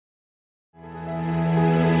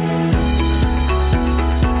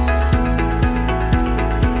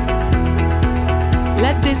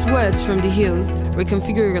Words from the hills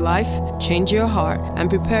reconfigure your life, change your heart, and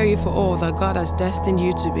prepare you for all that God has destined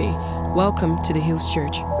you to be. Welcome to the Hills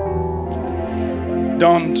Church.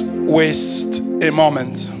 Don't waste a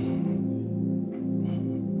moment.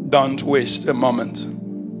 Don't waste a moment.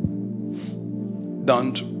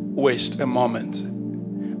 Don't waste a moment.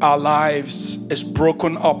 Our lives is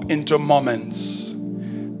broken up into moments.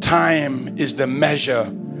 Time is the measure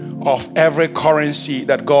of every currency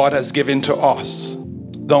that God has given to us.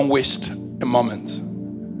 Don't waste a moment.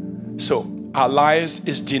 So our lives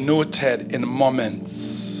is denoted in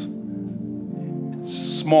moments.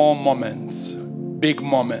 Small moments, big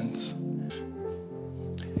moments.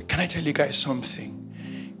 Can I tell you guys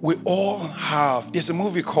something? We all have, there's a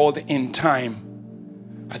movie called In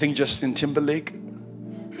Time. I think Justin Timberlake.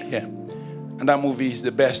 Yeah. And that movie is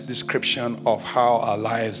the best description of how our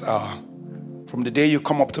lives are. From the day you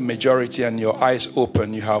come up to majority and your eyes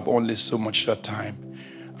open, you have only so much short time.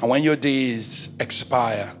 And when your days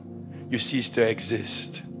expire, you cease to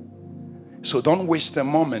exist. So don't waste a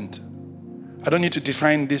moment. I don't need to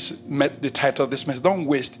define the title of this message. Don't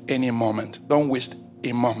waste any moment. Don't waste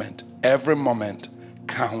a moment. Every moment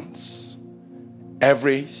counts.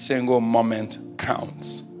 Every single moment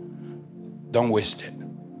counts. Don't waste it.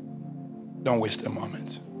 Don't waste a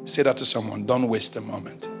moment. Say that to someone. Don't waste a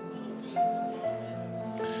moment.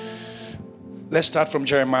 Let's start from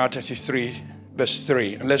Jeremiah 33, verse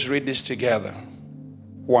 3. And let's read this together.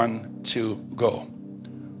 1, 2, go.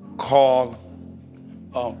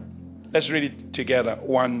 Let's read it together.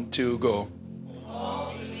 1, 2, go.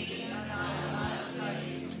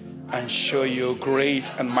 And show you great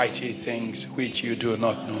and mighty things which you do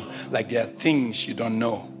not know. Like there are things you don't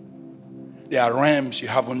know. There are realms you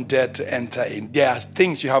haven't dared to enter in. There are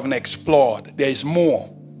things you haven't explored. There is more.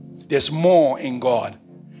 There's more in God.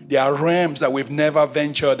 There are realms that we've never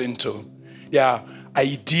ventured into. There are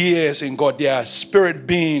ideas in God. There are spirit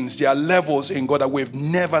beings. There are levels in God that we've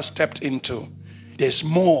never stepped into. There's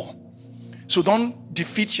more. So don't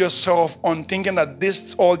defeat yourself on thinking that this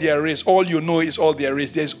is all there is. All you know is all there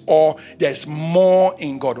is. There's more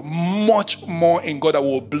in God. Much more in God that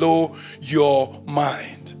will blow your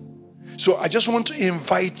mind. So I just want to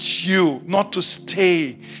invite you not to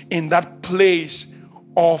stay in that place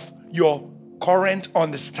of your current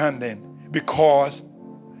understanding, because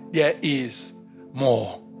there is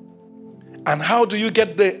more. And how do you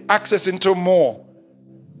get the access into more?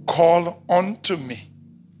 Call unto me.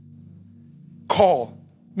 Call.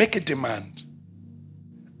 Make a demand.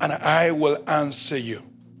 And I will answer you.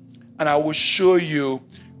 And I will show you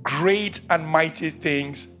great and mighty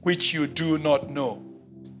things which you do not know.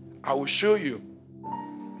 I will show you.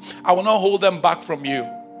 I will not hold them back from you.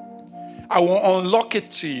 I will unlock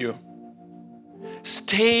it to you.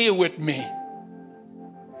 Stay with me.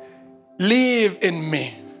 Live in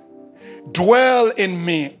me. Dwell in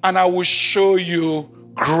me, and I will show you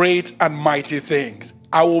great and mighty things.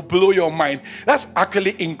 I will blow your mind. That's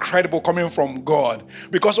actually incredible coming from God,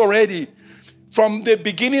 because already from the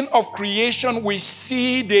beginning of creation, we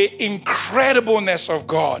see the incredibleness of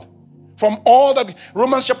God. From all that,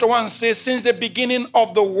 Romans chapter 1 says, since the beginning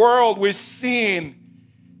of the world, we've seen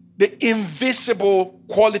the invisible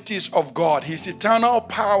qualities of God, His eternal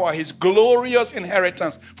power, His glorious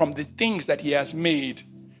inheritance from the things that He has made.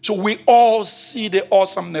 So we all see the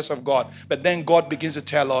awesomeness of God. But then God begins to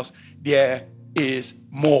tell us, there is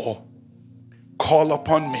more. Call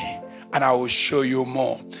upon me, and I will show you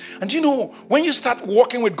more. And you know, when you start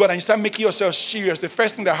walking with God and you start making yourself serious, the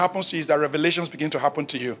first thing that happens to you is that revelations begin to happen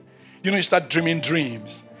to you. You know, you start dreaming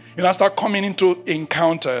dreams. You know, start coming into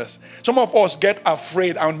encounters. Some of us get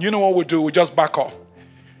afraid, and you know what we do? We just back off.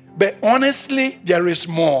 But honestly, there is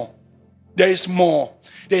more. There is more.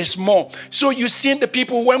 There is more. So you see the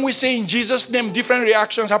people, when we say in Jesus' name, different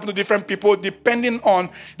reactions happen to different people depending on,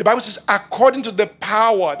 the Bible says, according to the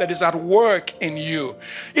power that is at work in you.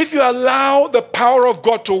 If you allow the power of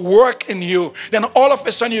God to work in you, then all of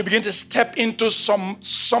a sudden you begin to step into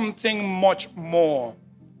something much more.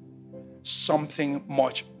 Something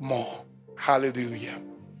much more. Hallelujah.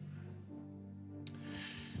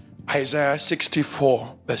 Isaiah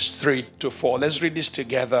 64, verse 3 to 4. Let's read this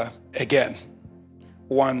together again.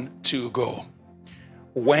 1, 2, go.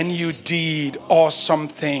 When you did awesome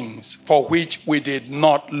things for which we did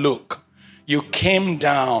not look, you came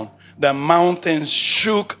down, the mountains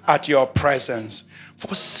shook at your presence.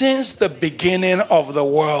 For since the beginning of the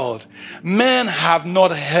world, men have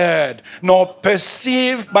not heard, nor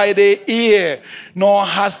perceived by the ear, nor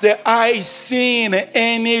has the eye seen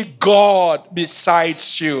any God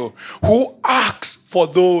besides you, who acts for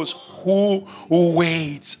those who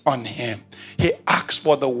waits on him. He asks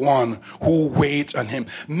for the one who waits on him.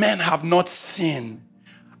 Men have not seen,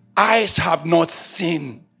 eyes have not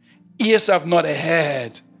seen, ears have not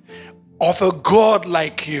heard of a God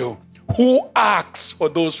like you who asks for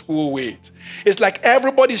those who wait. It's like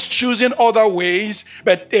everybody's choosing other ways,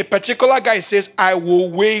 but a particular guy says, I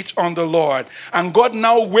will wait on the Lord. And God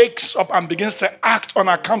now wakes up and begins to act on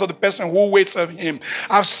account of the person who waits on him.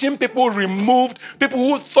 I've seen people removed, people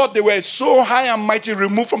who thought they were so high and mighty,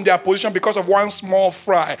 removed from their position because of one small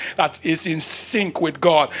fry that is in sync with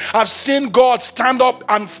God. I've seen God stand up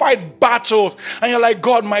and fight battles, and you're like,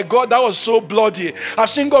 God, my God, that was so bloody. I've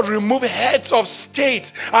seen God remove heads of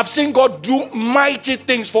state. I've seen God do mighty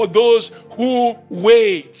things for those who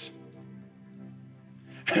wait.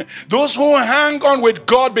 Those who hang on with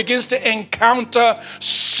God begins to encounter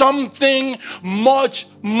something much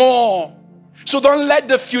more. So don't let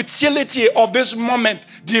the futility of this moment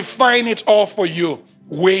define it all for you.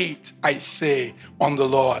 Wait, I say, on the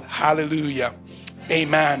Lord. Hallelujah.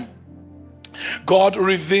 Amen. God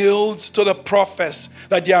revealed to the prophets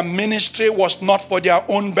that their ministry was not for their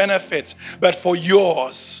own benefit, but for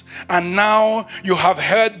yours. And now you have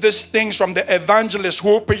heard these things from the evangelists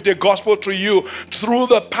who preach the gospel to you through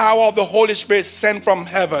the power of the Holy Spirit sent from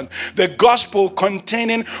heaven. The gospel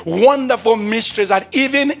containing wonderful mysteries that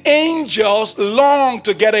even angels long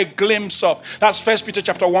to get a glimpse of. That's 1 Peter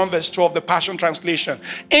chapter 1 verse 12, the Passion Translation.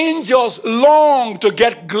 Angels long to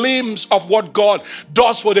get glimpse of what God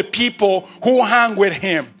does for the people who hang with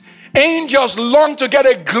him. Angels long to get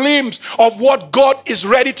a glimpse of what God is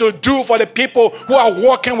ready to do for the people who are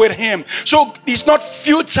walking with him. So it's not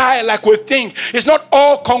futile like we think. It's not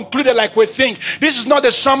all concluded like we think. This is not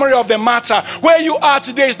the summary of the matter. Where you are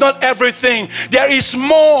today is not everything. There is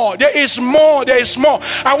more. There is more. There is more.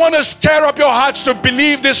 I want to stir up your hearts to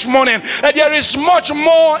believe this morning that there is much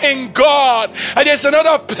more in God. And there's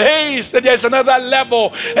another place. That there's another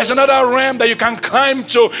level. There's another realm that you can climb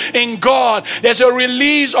to in God. There's a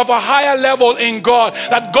release of a higher level in God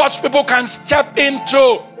that God's people can step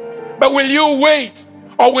into. But will you wait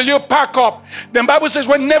or will you pack up? The Bible says,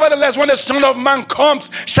 nevertheless, when the Son of Man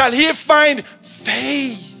comes, shall he find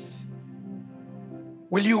faith?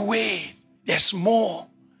 Will you wait? There's more.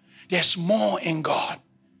 There's more in God.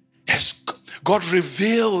 God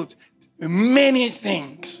revealed many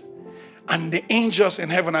things. And the angels in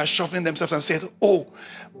heaven are shuffling themselves and said, oh,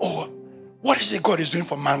 what is it God is doing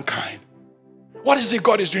for mankind? What is it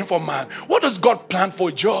God is doing for man? What does God plan for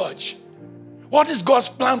George? What is God's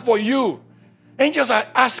plan for you? Angels are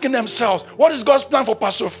asking themselves, what is God's plan for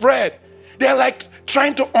Pastor Fred? They're like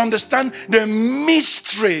trying to understand the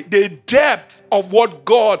mystery, the depth of what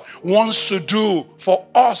God wants to do for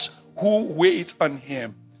us who wait on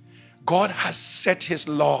him. God has set his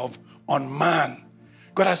love on man.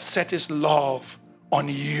 God has set his love on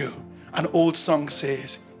you. An old song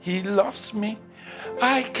says, he loves me.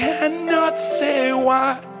 I cannot say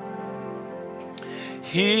why.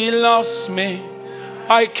 He loves me.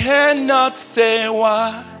 I cannot say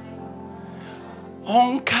why.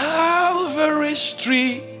 On Calvary's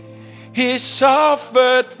tree, he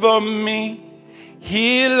suffered for me.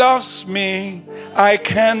 He loves me. I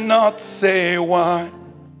cannot say why.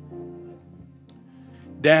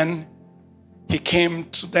 Then he came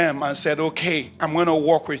to them and said, okay, I'm going to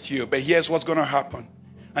walk with you, but here's what's going to happen.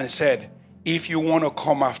 And he said, if you want to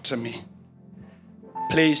come after me,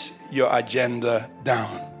 place your agenda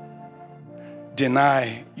down.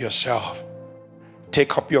 Deny yourself.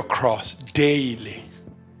 Take up your cross daily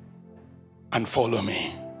and follow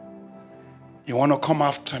me. You want to come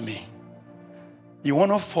after me? You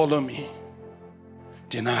want to follow me?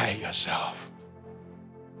 Deny yourself.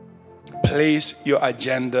 Place your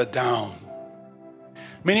agenda down.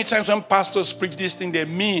 Many times when pastors preach this thing, they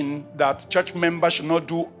mean that church members should not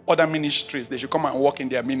do other ministries. They should come and work in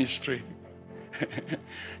their ministry.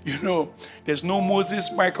 You know, there's no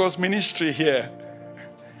Moses Michael's ministry here.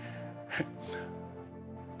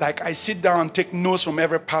 Like I sit down and take notes from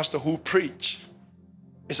every pastor who preach.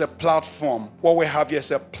 It's a platform. What we have here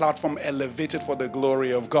is a platform elevated for the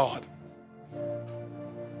glory of God.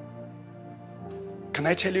 Can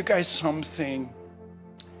I tell you guys something?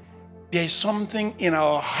 There is something in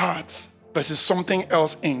our hearts versus something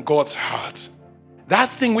else in God's heart. That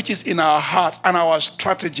thing which is in our heart and our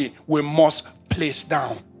strategy, we must place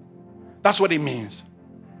down. That's what it means.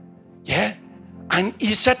 Yeah? And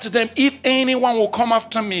he said to them, if anyone will come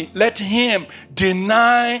after me, let him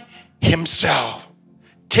deny himself,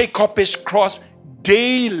 take up his cross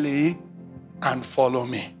daily and follow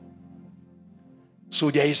me. So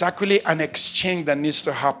there is actually an exchange that needs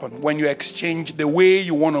to happen. When you exchange the way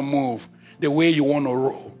you want to move, the way you want to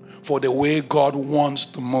roll, for the way God wants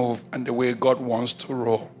to move and the way God wants to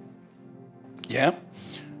roll. Yeah?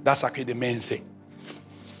 That's actually the main thing.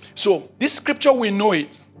 So this scripture, we know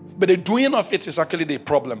it, but the doing of it is actually the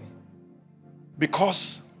problem.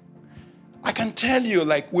 Because I can tell you,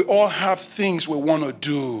 like, we all have things we want to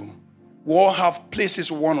do. We all have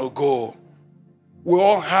places we want to go. We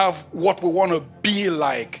all have what we want to be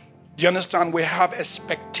like. Do you understand? We have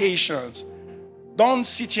expectations. Don't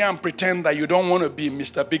sit here and pretend that you don't want to be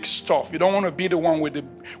Mr. Big Stuff. You don't want to be the one with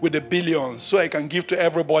the billions so I can give to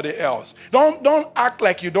everybody else. Don't act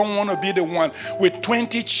like you don't want to be the one with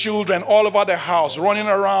 20 children all over the house running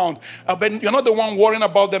around. But you're not the one worrying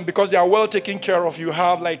about them because they are well taken care of. You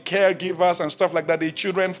have like caregivers and stuff like that. The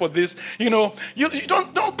children for this. You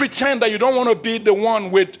don't pretend that you don't want to be the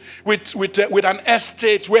one with an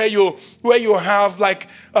estate where you have like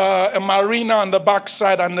a marina on the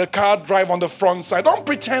backside and the car drive on the front side. Don't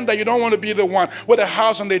pretend that you don't want to be the one with a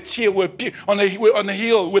house on the hill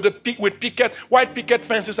with white picket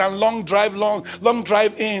fences and long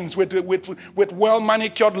drive-ins with well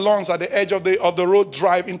manicured lawns at the edge of the road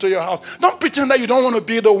drive into your house. Don't pretend that you don't want to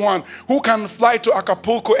be the one who can fly to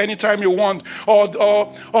Acapulco anytime you want,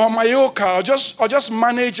 or Mallorca, or just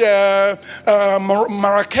manage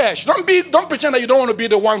Marrakesh. Don't pretend that you don't want to be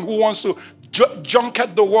the one who wants to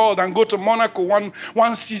junket the world and go to Monaco one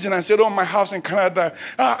season and say, oh, my house in Canada.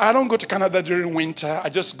 I don't go to Canada during winter. I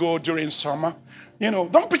just go during summer.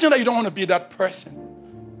 Don't pretend that you don't want to be that person.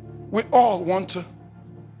 We all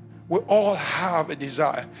have a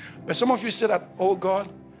desire. But some of you say that, oh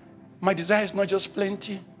God, my desire is not just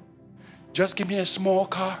plenty. Just give me a small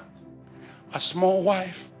car, a small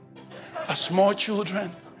wife, a small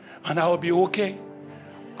children, and I will be okay.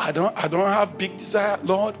 I don't have big desire.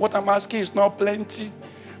 Lord, what I'm asking is not plenty.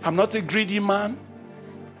 I'm not a greedy man.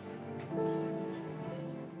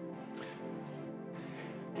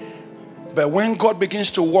 But when God begins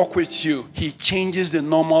to walk with you, He changes the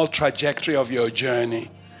normal trajectory of your journey.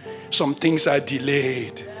 Some things are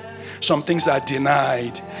delayed. Some things are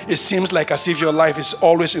denied. It seems like as if your life is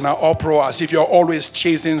always in an uproar, as if you're always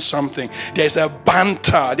chasing something. There's a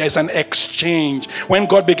banter. There's an exchange. When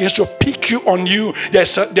God begins to pick you on you,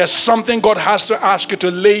 there's something God has to ask you to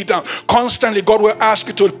lay down. Constantly, God will ask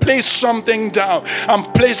you to place something down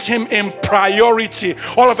and place Him in priority.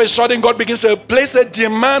 All of a sudden, God begins to place a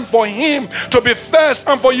demand for Him to be first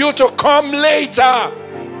and for you to come later.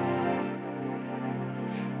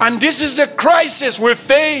 And this is the crisis we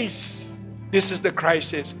face. This is the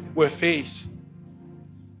crisis we face.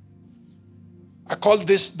 I call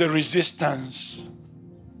this the resistance.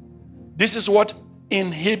 This is what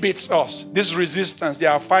inhibits us. This resistance. There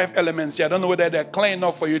are 5 elements here. I don't know whether they're clear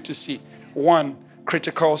enough for you to see. 1,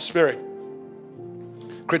 critical spirit.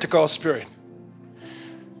 Critical spirit.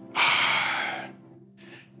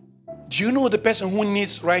 Do you know the person who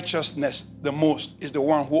needs righteousness the most is the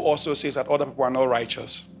one who also says that other people are not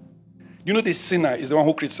righteous? You know the sinner is the one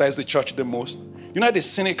who criticizes the church the most. You know the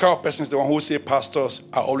cynical person is the one who says pastors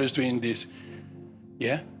are always doing this.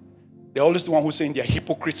 Yeah? They're always the one who's saying they're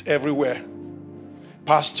hypocrites everywhere.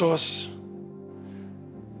 Pastors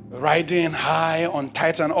riding high on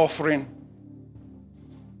tithes and offering.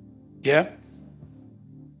 Yeah?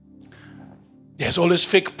 There's always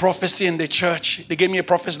fake prophecy in the church. They gave me a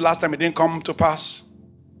prophecy last time, it didn't come to pass.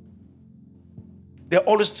 They're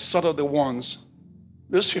always sort of the ones.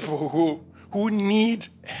 Those people who need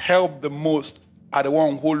help the most are the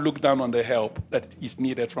ones who look down on the help that is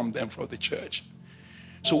needed from them for the church.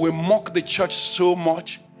 So we mock the church so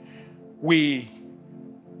much. We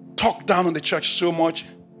talk down on the church so much.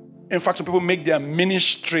 In fact, some people make their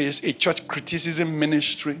ministries a church criticism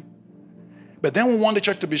ministry. But then we want the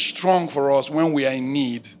church to be strong for us when we are in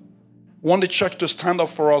need. We want the church to stand up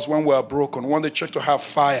for us when we are broken. We want the church to have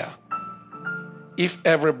fire. If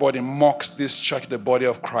everybody mocks this church, the body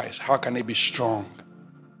of Christ, how can it be strong?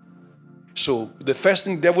 So the first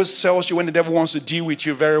thing the devil sells you when the devil wants to deal with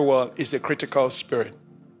you very well is a critical spirit.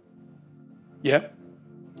 Yeah?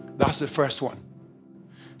 That's the first one.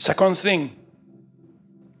 Second thing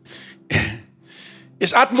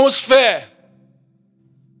is atmosphere.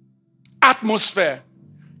 Atmosphere.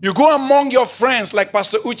 You go among your friends, like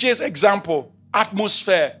Pastor Uche's example.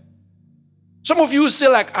 Atmosphere. Some of you say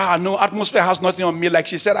like, no, atmosphere has nothing on me. Like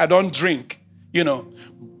she said, I don't drink.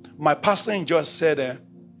 My pastor in just said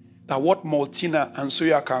that what Maltina and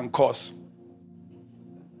soya can cause.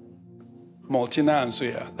 Maltina and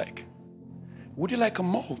soya. Like, would you like a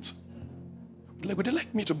malt? Would you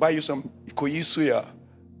like me to buy you some Ikoyi soya?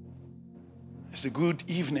 It's a good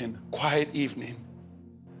evening, quiet evening.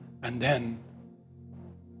 And then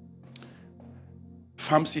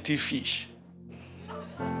Farm City fish.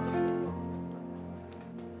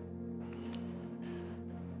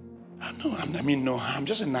 No, I'm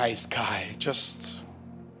just a nice guy. Just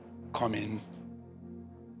come in.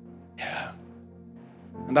 Yeah.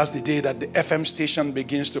 And that's the day that the FM station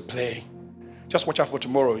begins to play. Just watch out for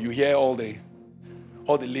tomorrow. You hear all the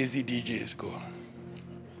lazy DJs go.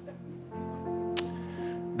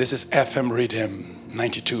 This is FM Rhythm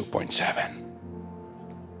 92.7.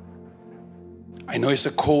 I know it's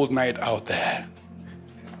a cold night out there.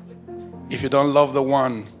 If you don't love the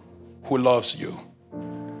one who loves you,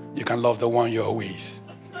 you can love the one you're with.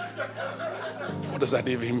 What does that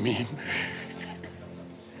even mean?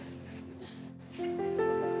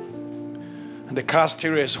 And the car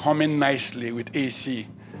stereo is humming nicely with AC.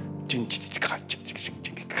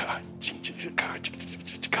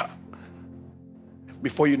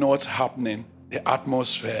 Before you know what's happening, the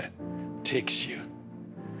atmosphere takes you.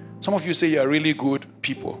 Some of you say you're really good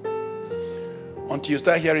people. Until you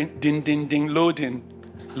start hearing ding, ding, ding, loading,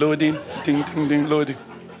 ding, ding, ding, loading.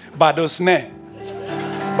 Badosne.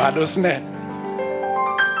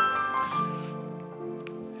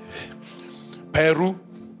 Peru,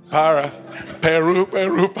 para.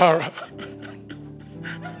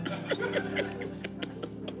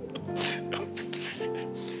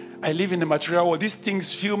 I live in the material world. These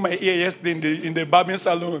things fill my ear yesterday in the barbing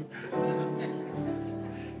salon.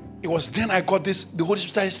 It was then I got this, the Holy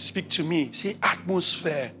Spirit started to speak to me. Say,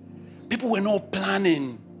 atmosphere. People were not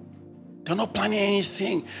planning. They're not planning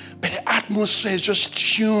anything. But the atmosphere is just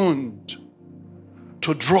tuned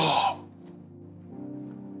to draw.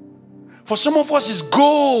 For some of us, it's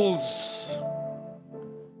goals.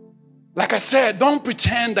 Like I said, don't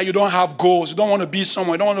pretend that you don't have goals. You don't want to be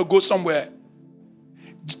somewhere. You don't want to go somewhere.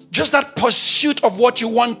 Just that pursuit of what you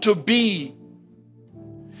want to be.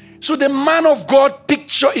 So the man of God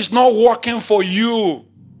picture is not working for you.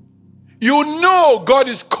 You know God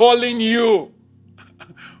is calling you.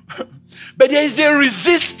 But there is a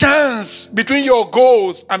resistance between your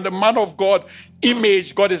goals and the man of God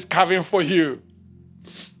image God is carving for you.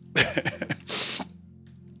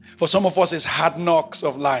 For some of us, it's hard knocks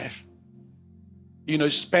of life. You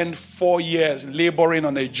spend 4 years laboring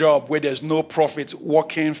on a job where there's no profit,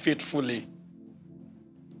 working faithfully.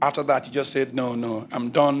 After that, you just said, no, I'm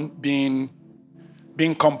done being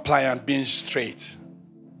compliant, being straight.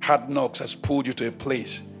 Hard knocks has pulled you to a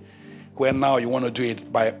place where now you want to do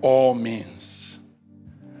it by all means.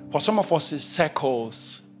 For some of us, it's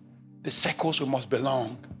circles. The circles we must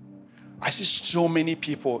belong. I see so many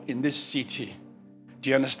people in this city. Do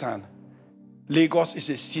you understand? Lagos is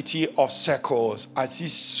a city of circles. I see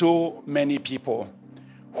so many people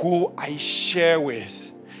who I share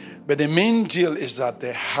with. But the main deal is that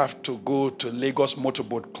they have to go to Lagos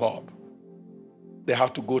Motorboat Club. They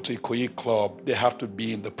have to go to Ikoyi Club. They have to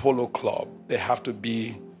be in the Polo Club. They have to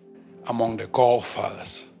be among the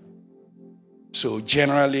golfers. So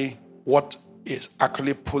generally, what is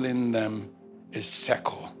actually pulling them is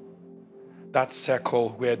circle. That circle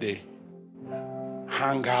where they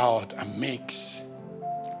hang out and mix.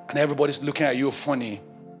 And everybody's looking at you funny.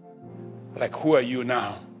 Like, who are you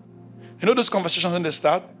now? You know those conversations when they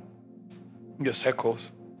start? In your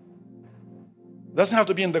circles. It doesn't have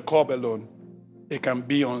to be in the club alone. It can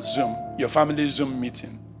be on Zoom. Your family Zoom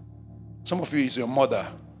meeting. Some of you is your mother.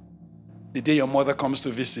 The day your mother comes to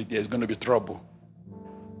visit, there's going to be trouble.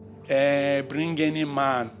 Bring any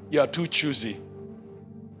man. You are too choosy.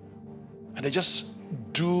 And they just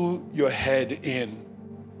do your head in.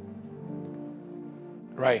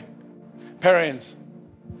 Right. Parents,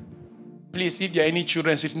 please, if there are any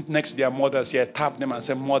children sitting next to their mothers here, tap them and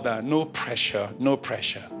say, Mother, no pressure, no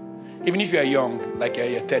pressure. Even if you are young, like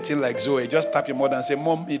you're 13, like Zoe, just tap your mother and say,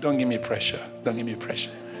 Mom, don't give me pressure. Don't give me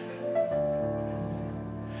pressure.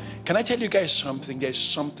 Can I tell you guys something? There's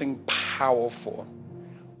something powerful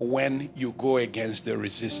when you go against the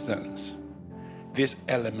resistance. These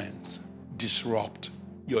elements disrupt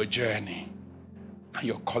your journey and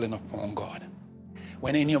you're calling upon God.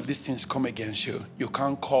 When any of these things come against you, you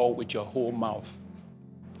can't call with your whole mouth.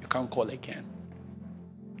 You can't call again.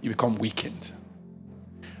 You become weakened.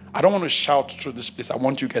 I don't want to shout through this place. I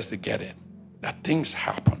want you guys to get it. That things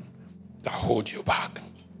happen that hold you back.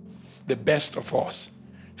 The best of us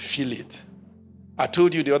feel it. I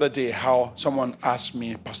told you the other day how someone asked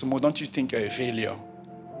me, Pastor Mo, don't you think you're a failure?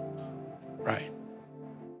 Right.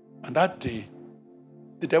 And that day,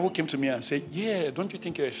 the devil came to me and said, yeah, don't you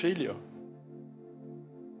think you're a failure?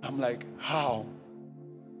 I'm like, how?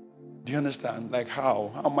 Do you understand? Like,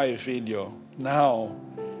 how? How am I a failure? Now,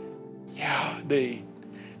 yeah, the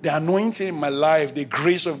anointing in my life, the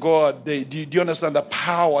grace of God, do you understand the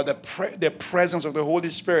power, the presence of the Holy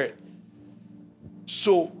Spirit?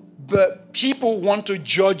 So, but people want to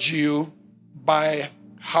judge you by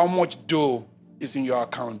how much dough is in your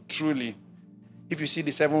account. Truly, if you see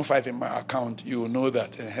the 7.5 in my account, you will know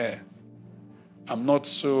that I'm not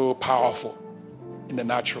so powerful in the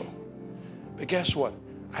natural. But guess what?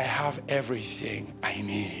 I have everything I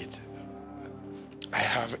need. I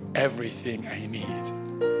have everything I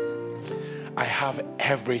need. I have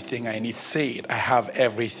everything I need. Say it. I have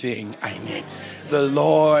everything I need. The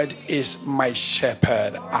Lord is my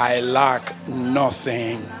shepherd. I lack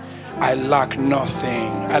nothing. I lack nothing.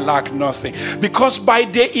 I lack nothing. Because by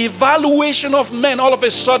the evaluation of men, all of a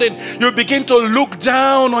sudden, you begin to look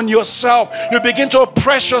down on yourself. You begin to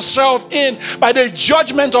press yourself in by the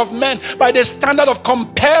judgment of men, by the standard of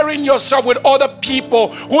comparing yourself with other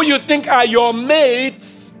people who you think are your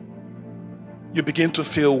mates. You begin to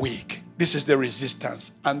feel weak. This is the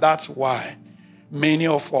resistance. And that's why many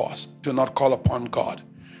of us do not call upon God.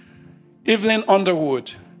 Evelyn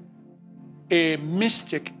Underwood, a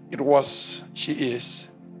mystic, she is.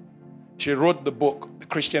 She wrote the book, The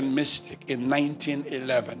Christian Mystic, in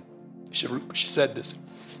 1911. She said this.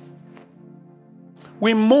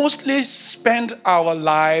 We mostly spend our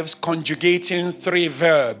lives conjugating 3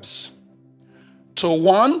 verbs: to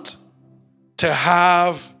want, to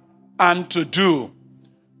have, and to do.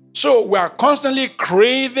 So we are constantly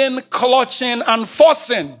craving, clutching, and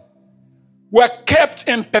forcing. We're kept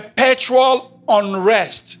in perpetual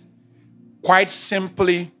unrest. Quite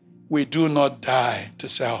simply, we do not die to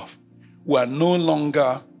self. We are no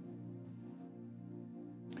longer.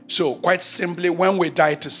 So quite simply, when we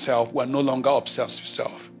die to self, we're no longer obsessed with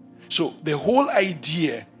self. So the whole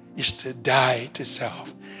idea is to die to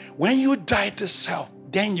self. When you die to self,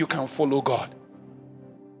 then you can follow God.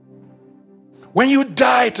 When you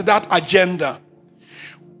die to that agenda,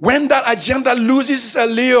 when that agenda loses its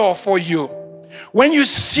allure for you, when you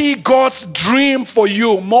see God's dream for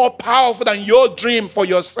you more powerful than your dream for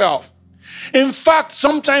yourself. In fact,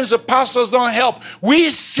 sometimes the pastors don't help. We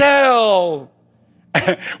sell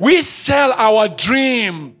our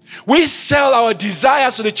dream. We sell our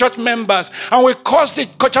desires to the church members, and we cause the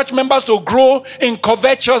church members to grow in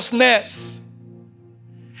covetousness.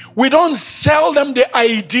 We don't sell them the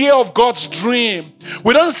idea of God's dream.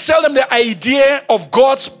 We don't sell them the idea of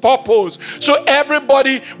God's purpose. So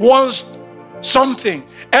everybody wants something.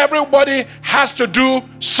 Everybody has to do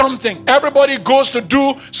something. Everybody goes to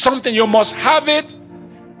do something. You must have it.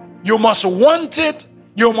 You must want it.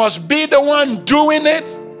 You must be the one doing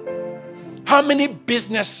it. How many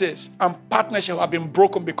businesses and partnerships have been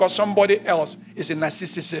broken because somebody else is a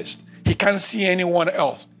narcissist? He can't see anyone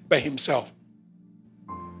else but himself.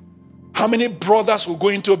 How many brothers will go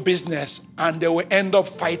into a business and they will end up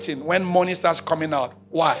fighting when money starts coming out?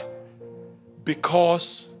 Why?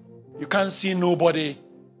 Because you can't see nobody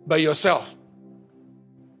but yourself.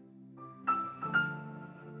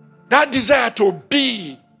 That desire to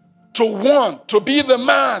be, to want, to be the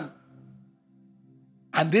man.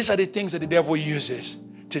 And these are the things that the devil uses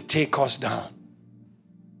to take us down.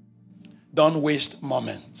 Don't waste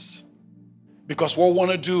moments. Because what we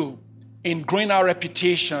want to do in growing our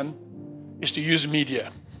reputation is to use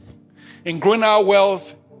media. In growing our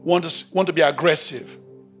wealth, want to be aggressive.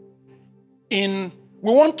 We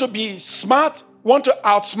want to be smart, want to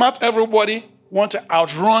outsmart everybody, want to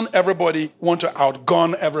outrun everybody, want to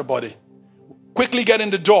outgun everybody. Quickly get in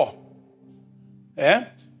the door.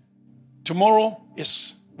 Tomorrow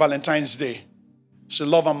is Valentine's Day. So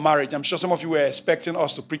love and marriage. I'm sure some of you were expecting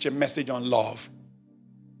us to preach a message on love.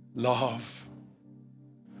 Love.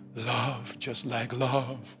 Love, just like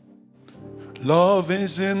love. Love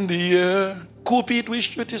is in the air. Cupid will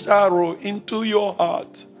shoot his arrow into your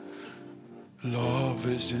heart. Love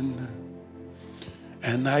is in there.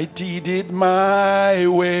 And I did it my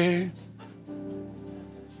way.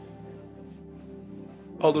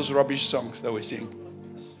 All those rubbish songs that we sing.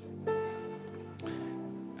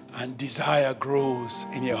 And desire grows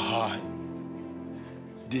in your heart.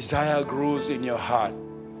 Desire grows in your heart.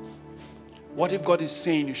 What if God is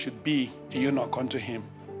saying you should be a eunuch unto him?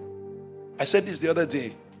 I said this the other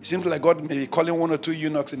day. It seems like God may be calling 1 or 2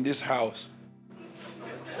 eunuchs in this house.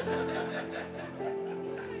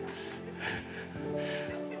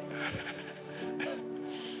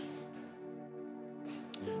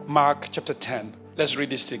 Mark chapter 10. Let's read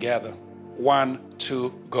this together. 1,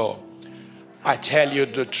 2, go. I tell you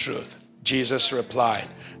the truth, Jesus replied.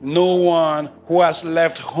 No one who has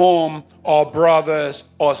left home or brothers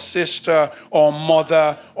or sister or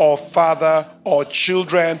mother or father or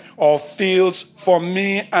children or fields for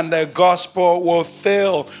me and the gospel will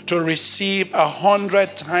fail to receive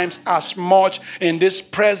 100 times as much in this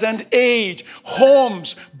present age.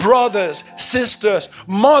 Homes, brothers, sisters,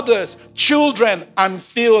 mothers, children, and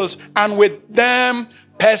fields, and with them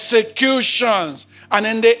persecutions, and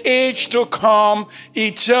in the age to come,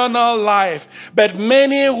 eternal life. But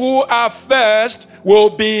many who are first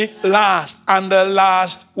will be last, and the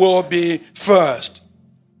last will be first.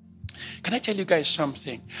 Can I tell you guys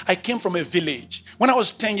something? I came from a village. When I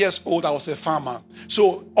was 10 years old, I was a farmer.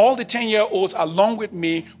 So all the 10-year-olds along with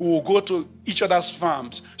me, we will go to each other's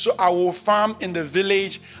farms. So I will farm in the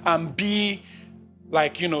village and be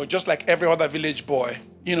like, just like every other village boy.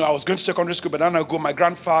 I was going to secondary school, but then my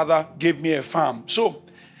grandfather gave me a farm. So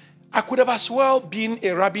I could have as well been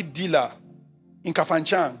a rabbit dealer in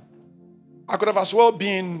Kafanchan. I could have as well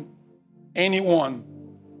been anyone.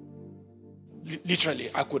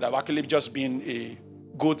 Literally, I could have actually just been a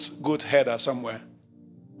goat herder somewhere.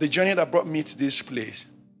 The journey that brought me to this place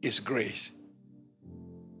is grace.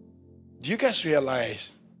 Do you guys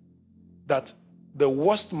realize that the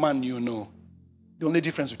worst man you know, the only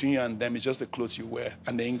difference between you and them is just the clothes you wear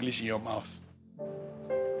and the English in your mouth?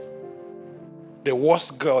 The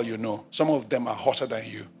worst girl you know, some of them are hotter than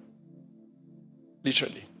you.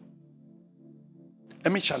 Literally.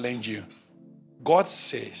 Let me challenge you. God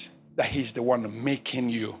says that He's the one making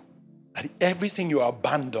you. That everything you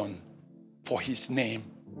abandon for His name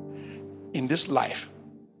in this life,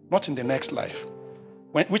 not in the next life.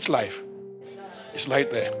 Which life? It's right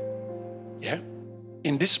there. Yeah?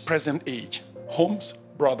 In this present age, homes,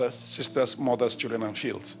 brothers, sisters, mothers, children, and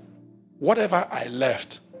fields. Whatever I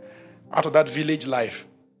left out of that village life,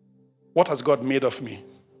 what has God made of me?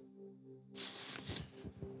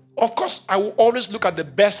 Of course, I will always look at the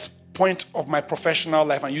best point of my professional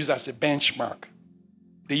life and use it as a benchmark.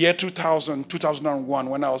 The year 2000, 2001,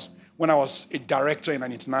 when I was a director in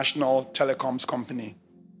an international telecoms company,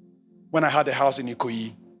 when I had a house in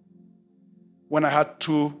Ikoyi, when I had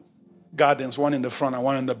 2 gardens, one in the front and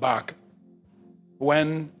one in the back,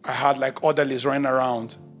 when I had like orderlies running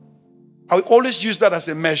around, I would always use that as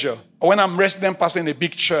a measure. Or when I'm resident pastor in a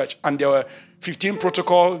big church and there were 15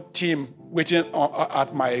 protocol team waiting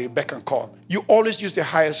at my beck and call, you always use the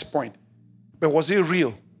highest point. But was it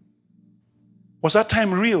real? Was that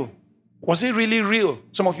time real? Was it really real?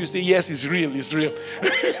 Some of you say, yes, it's real, it's real.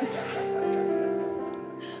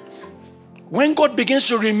 When God begins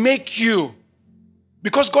to remake you,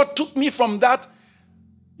 because God took me from that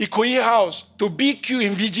Ikoyi house to BQ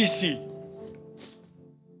in VGC.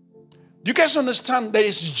 Do you guys understand there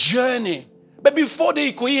is journey? But before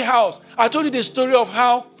the Ikoyi house, I told you the story of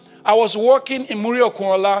how I was working in Muri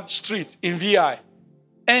Okunola Street in VI,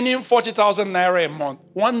 earning 40,000 naira a month.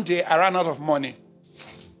 One day, I ran out of money.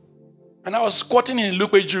 And I was squatting in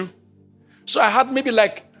Lupeju. So I had maybe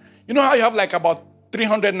you know how you have about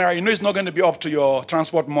 300 naira, you know it's not going to be up to your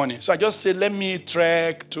transport money. So I just said, let me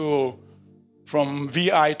trek from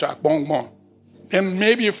VI to Akbongbon. Then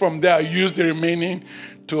maybe from there, I use the remaining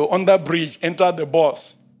to under bridge, enter the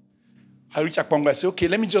bus. I reach Akbongbon, I say, okay,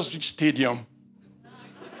 let me just reach stadium.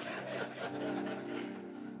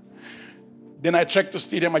 Then I trekked to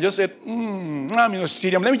stadium. I just said, I'm in a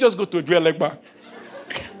stadium. Let me just go to Joel Legba.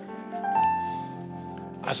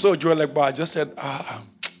 I saw Joel Legba. I just said,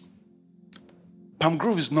 Palm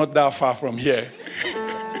Grove is not that far from here.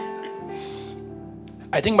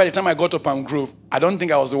 I think by the time I got to Palm Grove, I don't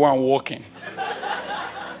think I was the one walking.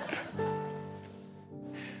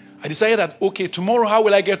 I decided that, okay, tomorrow, how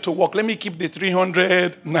will I get to work? Let me keep the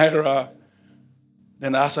 300 naira.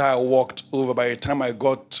 Then as I walked over, by the time I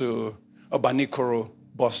got to Obanikoro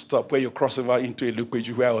bus stop, where you cross over into a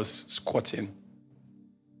Lupeju, where I was squatting.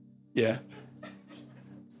 Yeah.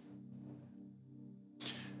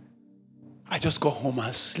 I just got home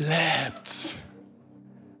and slept.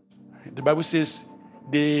 The Bible says,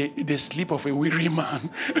 the sleep of a weary man.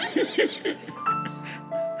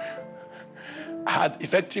 I had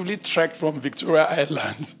effectively trekked from Victoria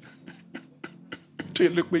Island to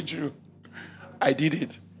Lupeju. I did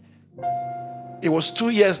it. It was 2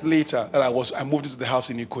 years later that I moved into the house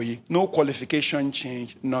in Ikoyi. No qualification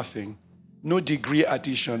change, nothing. No degree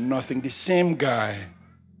addition, nothing. The same guy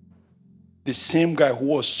who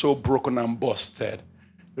was so broken and busted,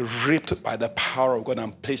 ripped by the power of God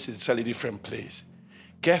and placed in a slightly different place.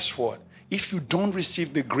 Guess what? If you don't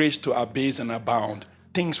receive the grace to abase and abound,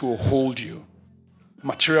 things will hold you.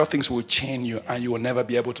 Material things will chain you, and you will never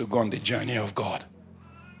be able to go on the journey of God.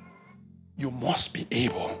 You must be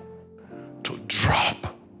able to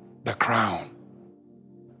drop the crown.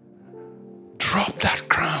 Drop that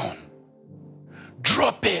crown.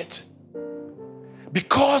 Drop it.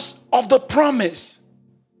 Because of the promise.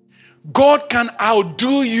 God can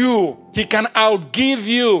outdo you. He can outgive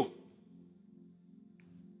you.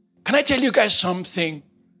 Can I tell you guys something?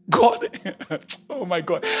 God, oh my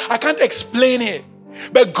God, I can't explain it.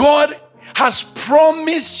 But God has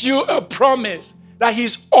promised you a promise that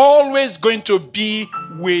he's always going to be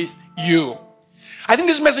with you. I think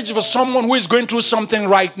this message is for someone who is going through something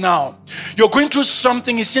right now. You're going through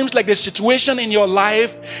something. It seems like the situation in your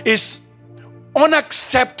life is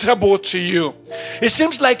unacceptable to you. It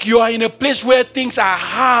seems like you are in a place where things are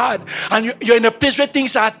hard, and you're in a place where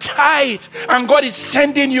things are tight, and God is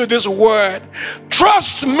sending you this word.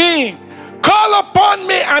 Trust me, call upon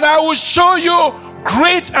me, and I will show you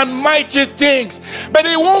great and mighty things. But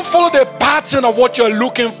it won't follow the pattern of what you're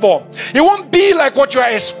looking for. It won't be like what you're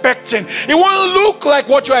expecting. It won't look like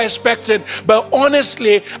what you're expecting. But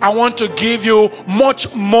honestly, I want to give you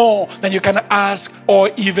much more than you can ask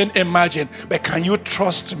or even imagine. But can you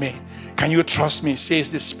trust me? Can you trust me? Says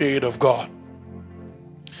the Spirit of God.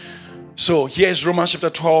 So here's Romans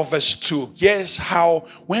chapter 12 verse 2. Here's how,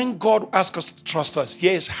 when God asks us to trust us,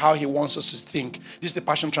 here's how he wants us to think. This is the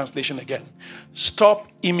Passion Translation again. Stop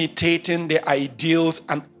imitating the ideals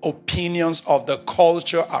and opinions of the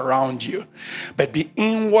culture around you, but be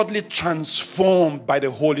inwardly transformed by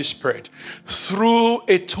the Holy Spirit through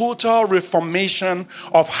a total reformation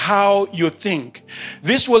of how you think.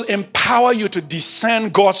 This will empower you to discern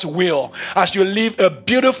God's will as you live a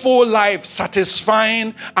beautiful life,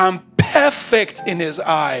 satisfying and perfect in his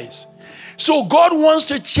eyes. So God wants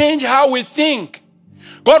to change how we think.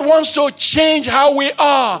 God wants to change how we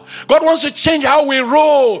are. God wants to change how we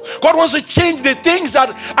roll. God wants to change the things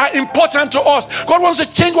that are important to us. God wants to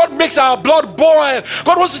change what makes our blood boil.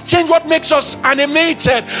 God wants to change what makes us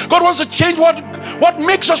animated. God wants to change what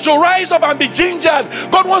makes us to rise up and be gingered.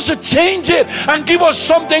 God wants to change it and give us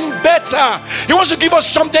something better. He wants to give us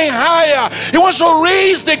something higher. He wants to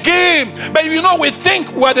raise the game. But you know, we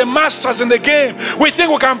think we're the masters in the game. We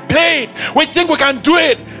think we can play it. We think we can do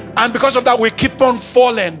it. And because of that, we keep on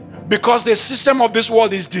falling, because the system of this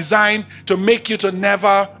world is designed to make you to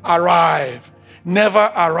never arrive.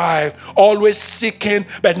 Never arrive. Always seeking,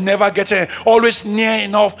 but never getting it. Always near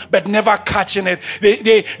enough, but never catching it.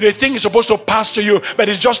 The thing is supposed to pass to you, but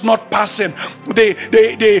it's just not passing.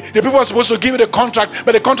 The people are supposed to give you the contract,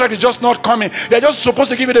 but the contract is just not coming. They're just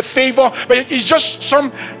supposed to give you the favor, but it's just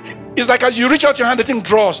it's like as you reach out your hand, the thing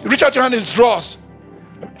draws. You reach out your hand, it draws.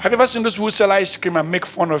 Have you ever seen those who sell ice cream and make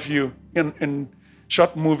fun of you in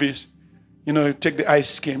short movies? You know, you take the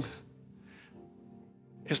ice cream.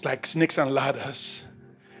 It's like snakes and ladders.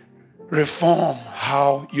 Reform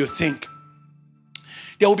how you think.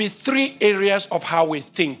 There will be 3 areas of how we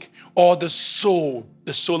think, or the soul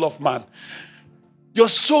of man. Your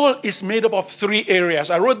soul is made up of 3 areas.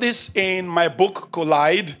 I wrote this in my book,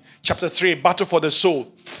 Collide, chapter 3, Battle for the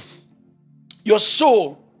Soul. Your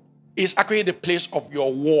soul is actually the place of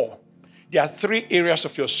your war. There are 3 areas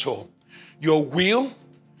of your soul: your will,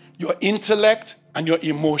 your intellect, and your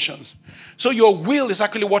emotions. So your will is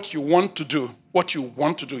actually what you want to do,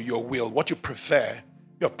 your will, what you prefer,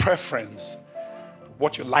 your preference,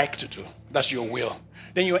 what you like to do. That's your will.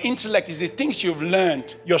 Then your intellect is the things you've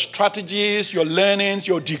learned, your strategies, your learnings,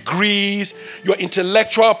 your degrees. Your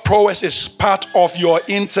intellectual prowess is part of your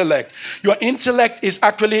intellect. Your intellect is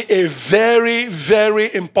actually a very,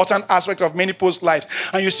 very important aspect of many people's lives.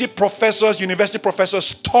 And you see professors, university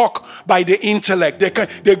professors, talk by the intellect.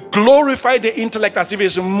 They glorify the intellect as if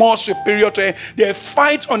it's more superior to it. They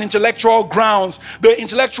fight on intellectual grounds. The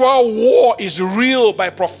intellectual war is real by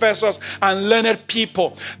professors and learned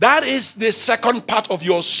people. That is the second part of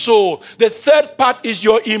your soul. The third part is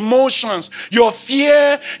your emotions, your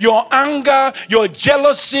fear, your anger, your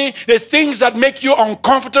jealousy, the things that make you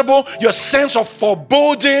uncomfortable, your sense of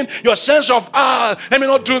foreboding, your sense of, let me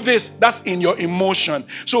not do this. That's in your emotion.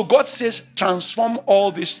 So God says, transform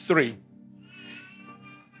all these 3.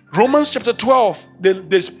 Romans chapter 12,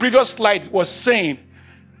 this previous slide was saying,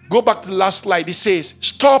 go back to the last slide. It says,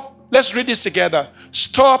 stop, let's read this together.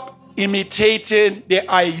 Stop imitating the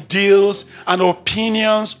ideals and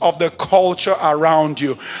opinions of the culture around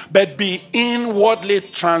you, but be inwardly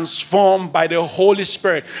transformed by the Holy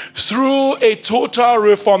Spirit through a total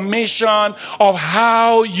reformation of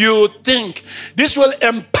how you think. This will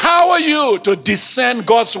empower you to discern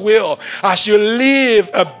God's will as you live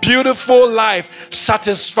a beautiful life,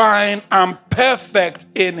 satisfying and perfect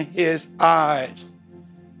in his eyes.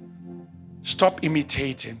 Stop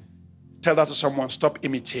imitating. Tell that to someone. Stop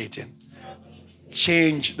imitating.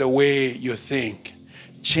 Change the way you think.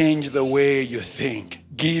 Change the way you think.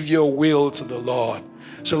 Give your will to the Lord.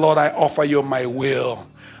 So Lord, I offer you my will.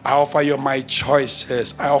 I offer you my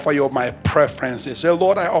choices. I offer you my preferences. So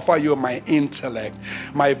Lord, I offer you my intellect.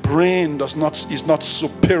 My brain is not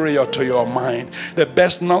superior to your mind. The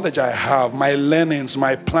best knowledge I have, my learnings,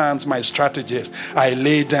 my plans, my strategies, I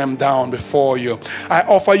lay them down before you. I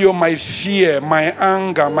offer you my fear, my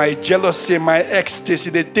anger, my jealousy, my ecstasy,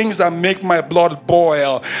 the things that make my blood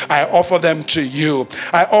boil. I offer them to you.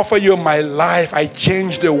 I offer you my life. I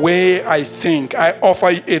change the way I think. I offer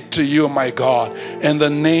it to you, my God. In the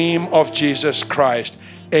name of Jesus Christ.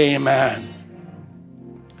 Amen.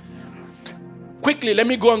 Quickly, let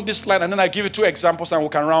me go on this slide and then I give you 2 examples and we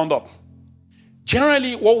can round up.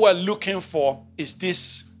 Generally, what we're looking for is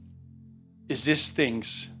these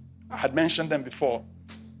things. I had mentioned them before.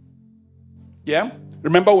 Yeah?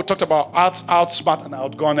 Remember we talked about outsmart and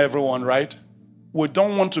outgone everyone, right? We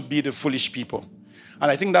don't want to be the foolish people. And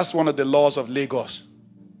I think that's one of the laws of Lagos.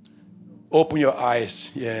 Open your eyes.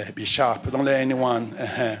 Yeah, be sharp. Don't let anyone,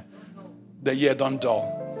 don't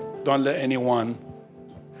dull. Don't let anyone,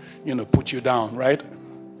 put you down, right?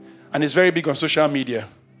 And it's very big on social media.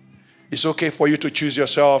 It's okay for you to choose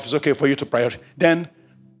yourself. It's okay for you to prioritize. Then,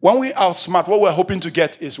 when we outsmart, what we're hoping to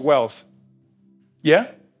get is wealth.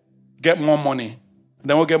 Yeah? Get more money. And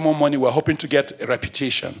then we'll get more money. We're hoping to get a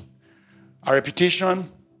reputation. Our reputation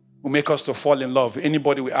will make us to fall in love.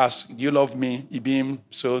 Anybody we ask, do you love me? Ibim,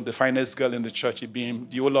 so the finest girl in the church, Ibim,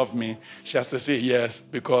 do you love me? She has to say yes,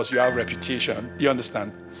 because you have reputation. You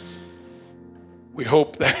understand? We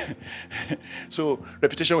hope that. So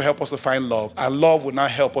reputation will help us to find love. And love will now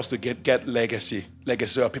help us to get legacy.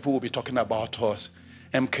 Legacy, people will be talking about us.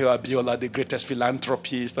 MK Abiola, the greatest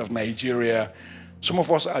philanthropist of Nigeria. Some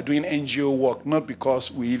of us are doing NGO work, not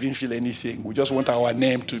because we even feel anything. We just want our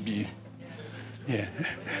name to be.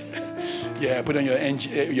 Yeah, put on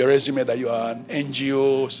your resume that you are an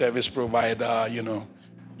NGO service provider,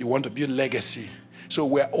 You want to build legacy. So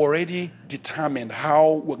we're already determined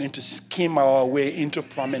how we're going to scheme our way into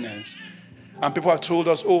prominence. And people have told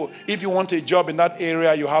us, if you want a job in that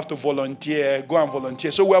area, you have to volunteer, go and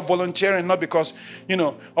volunteer. So we're volunteering not because,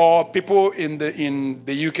 or people in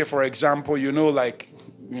the UK, for example,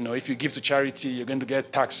 if you give to charity, you're going to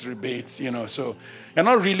get tax rebates, So you're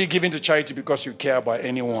not really giving to charity because you care about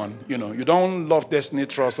anyone, You don't love Destiny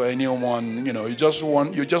Trust or anyone, You just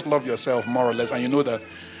love yourself more or less, and you know that.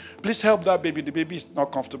 Please help that baby. The baby is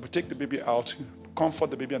not comfortable. Take the baby out,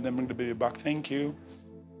 comfort the baby, and then bring the baby back. Thank you.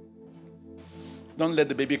 Don't let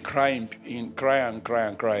the baby cry and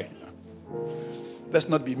cry. Let's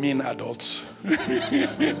not be mean adults.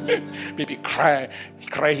 Baby, cry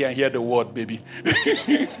here and hear the word, baby.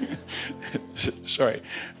 Sorry,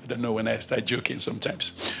 I don't know when I start joking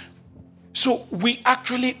sometimes. So we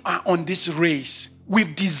actually are on this race.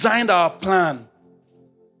 We've designed our plan.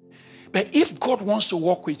 But if God wants to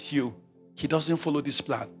work with you, He doesn't follow this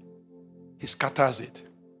plan. He scatters it.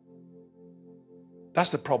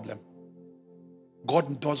 That's the problem.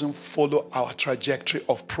 God doesn't follow our trajectory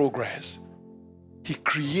of progress. He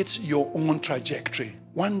creates your own trajectory.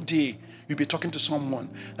 One day, you'll be talking to someone.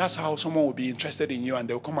 That's how someone will be interested in you, and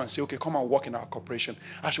they'll come and say, okay, come and work in our corporation.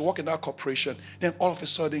 As you work in that corporation, then all of a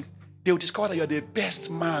sudden, they'll discover that you're the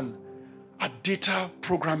best man at data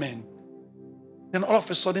programming. Then all of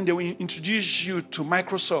a sudden, they will introduce you to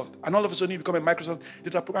Microsoft. And all of a sudden, you become a Microsoft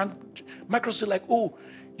data programmer. Microsoft is like,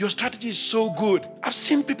 your strategy is so good. I've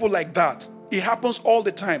seen people like that. It happens all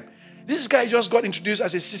the time. This guy just got introduced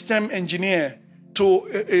as a system engineer to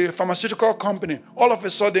a pharmaceutical company. All of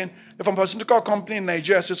a sudden, the pharmaceutical company in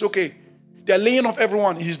Nigeria says, okay, they're laying off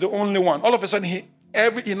everyone. He's the only one. All of a sudden, he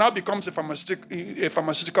now becomes a pharmaceutical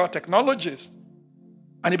technologist.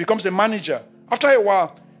 And he becomes a manager. After a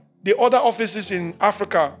while, the other offices in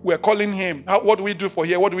Africa were calling him, what do we do for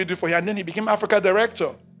here? What do we do for here? And then he became Africa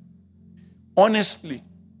director. Honestly,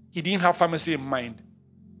 he didn't have pharmacy in mind.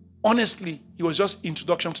 Honestly, it was just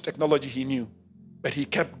introduction to technology he knew. But he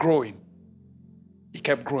kept growing. He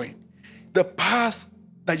kept growing. The path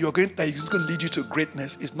that is going to lead you to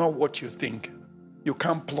greatness is not what you think. You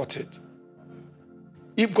can't plot it.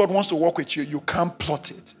 If God wants to work with you, you can't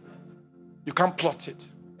plot it. You can't plot it.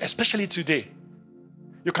 Especially today.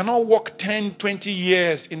 You cannot work 10, 20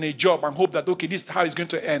 years in a job and hope that, okay, this is how it's going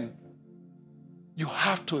to end. You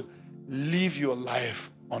have to live your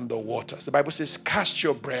life on the waters. The Bible says, cast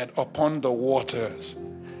your bread upon the waters.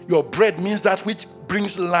 Your bread means that which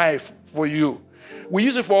brings life for you. We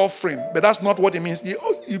use it for offering, but that's not what it means.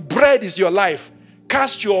 Bread is your life.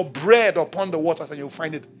 Cast your bread upon the waters and you'll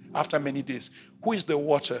find it after many days. Who is the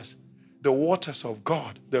waters? the waters of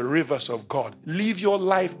God, the rivers of God. Leave your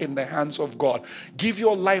life in the hands of God. Give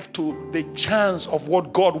your life to the chance of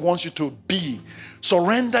what God wants you to be.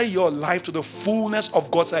 Surrender your life to the fullness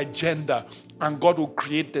of God's agenda, and God will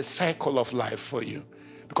create the cycle of life for you.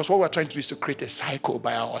 Because what we're trying to do is to create a cycle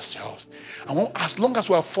by ourselves. And as long as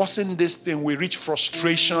we're forcing this thing, we reach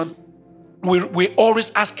frustration. We're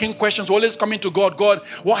always asking questions, we're always coming to God. God,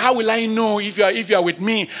 well, how will I know if you are with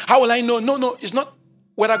me? How will I know? No, it's not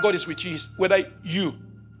whether God is with you, it's whether you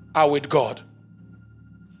are with God.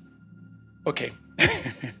 Okay.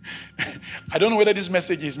 I don't know whether this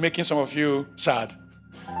message is making some of you sad.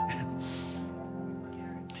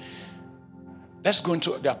 Let's go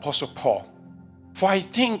into the Apostle Paul. For I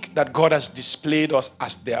think that God has displayed us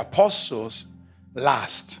as the apostles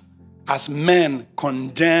last, as men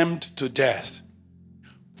condemned to death.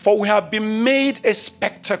 For we have been made a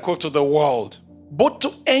spectacle to the world, both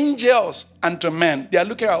to angels and to men. They are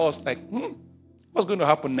looking at us like, what's going to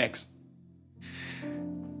happen next?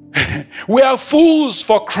 We are fools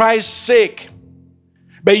for Christ's sake.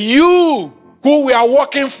 But you, who we are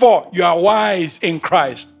working for, you are wise in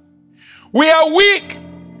Christ. We are weak,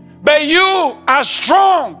 but you are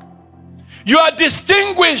strong. You are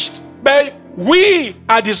distinguished, but we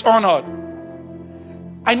are dishonored.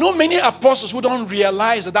 I know many apostles who don't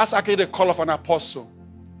realize that that's actually the call of an apostle.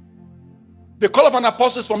 The call of an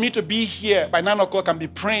apostle is for me to be here by 9 o'clock and be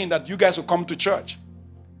praying that you guys will come to church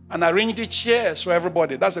and arrange the chairs for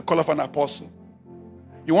everybody. That's the call of an apostle.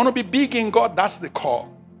 You want to be big in God? That's the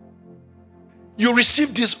call. You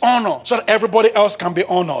receive this honor so that everybody else can be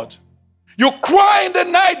honored. You cry in the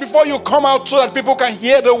night before you come out so that people can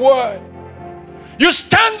hear the word. You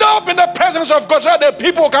stand up in the presence of God so that the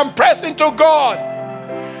people can press into God.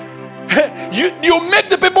 You make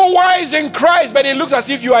the people wise in Christ, but it looks as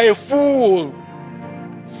if you are a fool.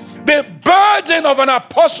 The burden of an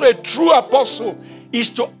apostle, a true apostle, is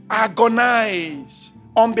to agonize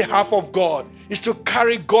on behalf of God, is to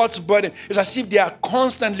carry God's burden. It's as if they are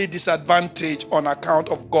constantly disadvantaged on account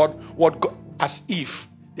of God, as if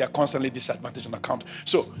they are constantly disadvantaged on account.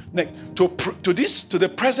 So, to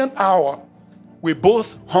the present hour, we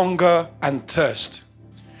both hunger and thirst.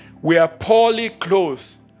 We are poorly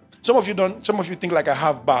clothed. Some of you think like I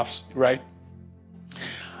have baths, right?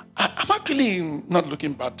 I'm actually not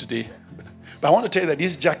looking bad today. But I want to tell you that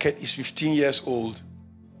this jacket is 15 years old.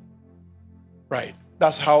 Right.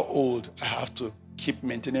 That's how old I have to keep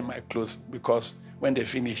maintaining my clothes, because when they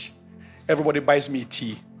finish, everybody buys me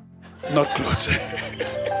tea, not clothes.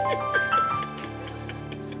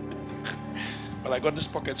 But I got this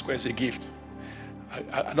pocket square as a gift.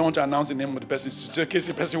 I don't want to announce the name of the person, just in case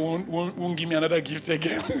the person won't give me another gift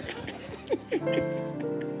again.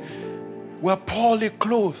 We're poorly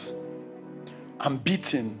clothed and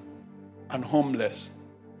beaten and homeless.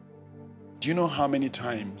 Do you know how many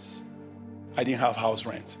times I didn't have house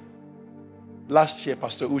rent? Last year,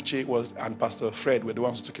 Pastor Uche and Pastor Fred were the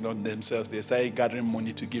ones who took it on themselves. They started gathering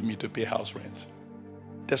money to give me to pay house rent.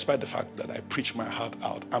 Despite the fact that I preach my heart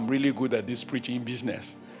out. I'm really good at this preaching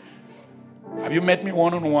business. Have you met me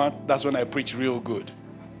one-on-one? That's when I preach real good.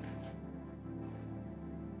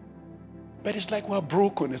 But it's like we're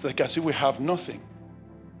broken. It's like as if we have nothing.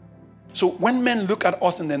 So when men look at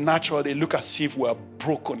us in the natural, they look as if we're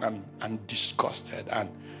broken and disgusted and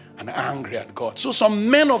angry at God. So some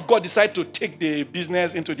men of God decide to take the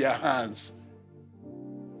business into their hands.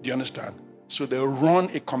 Do you understand? So they run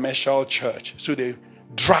a commercial church. So they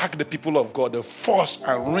drag the people of God. They force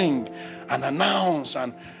and ring and announce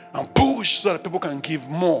and push so that people can give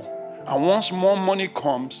more. And once more money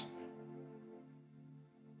comes,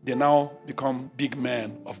 they now become big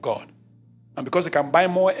men of God. And because they can buy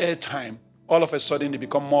more airtime, all of a sudden they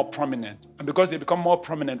become more prominent. And because they become more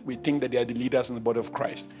prominent, we think that they are the leaders in the body of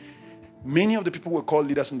Christ. Many of the people we call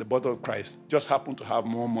leaders in the body of Christ just happen to have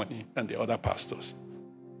more money than the other pastors.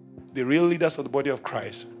 The real leaders of the body of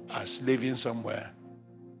Christ are living somewhere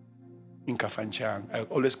in Kafanchan. I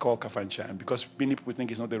always call Kafanchan because many people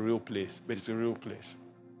think it's not the real place, but it's a real place.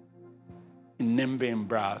 In Nembe and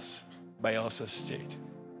Brass, Bayelsa State.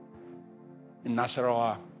 In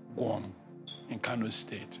Nasarawa, Guam, in Kano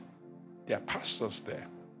State. There are pastors there.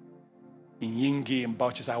 In Yingi and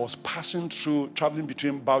Bauchi, I was passing through, traveling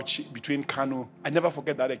between Kano. I never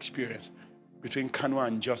forget that experience. Between Kano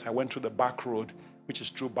and Jos, I went through the back road, which is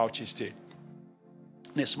through Bauchi State.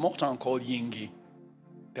 In a small town called Yingi,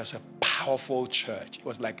 there's a powerful church. It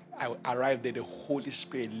was like I arrived there, the Holy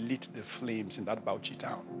Spirit lit the flames in that Bauchi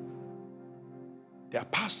town. There are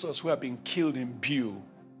pastors who have been killed in Biu,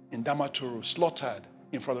 in Damaturu, slaughtered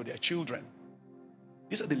in front of their children.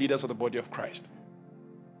 These are the leaders of the body of Christ.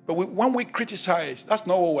 But when we criticize, that's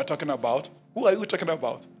not what we're talking about. Who are you talking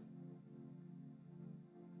about?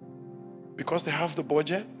 Because they have the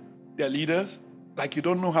budget, they're leaders, like you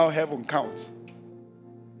don't know how heaven counts.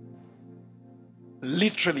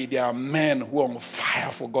 Literally, there are men who are on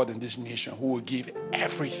fire for God in this nation who will give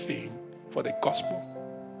everything for the gospel.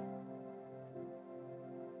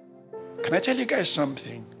 Can I tell you guys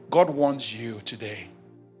something? God wants you today.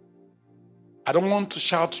 I don't want to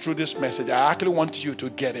shout through this message. I actually want you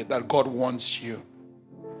to get it, that God wants you.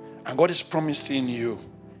 And God is promising you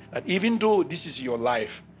that even though this is your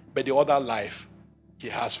life, but the other life He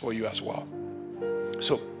has for you as well.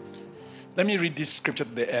 So, let me read this scripture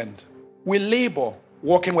to the end. We labor,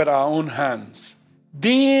 working with our own hands.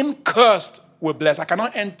 Being cursed, we're blessed. I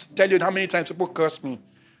cannot tell you how many times people curse me.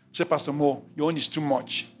 Say, Pastor Mo, your own is too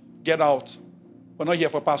much. Get out. We're not here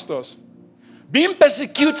for pastors. Being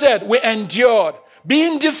persecuted, we endured.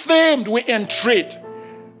 Being defamed, we entreat.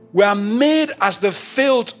 We are made as the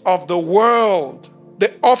filth of the world, the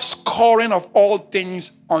offscoring of all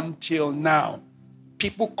things until now.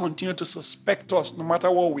 People continue to suspect us no matter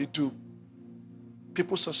what we do.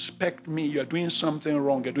 People suspect me, you're doing something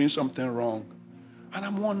wrong, you're doing something wrong. And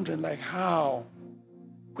I'm wondering, like, how?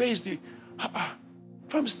 Where is the...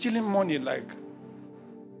 If I'm stealing money, like,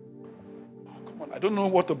 come on, I don't know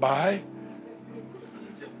what to buy.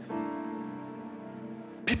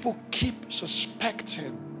 People keep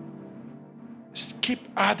suspecting, keep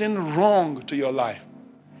adding wrong to your life.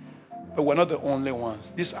 But we're not the only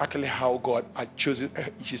ones. This is actually how God had chosen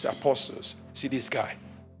His apostles. See this guy.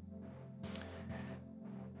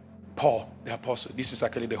 Paul, the apostle. This is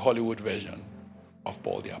actually the Hollywood version of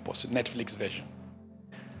Paul, the apostle. Netflix version.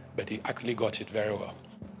 But he actually got it very well.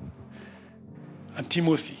 And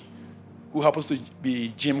Timothy, who happens to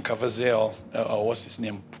be Jim Caviezel, or what's his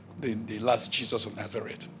name? The last Jesus of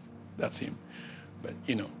Nazareth. That's him. But,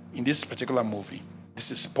 in this particular movie,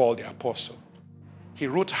 this is Paul the apostle. He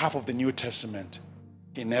wrote half of the New Testament.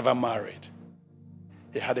 He never married.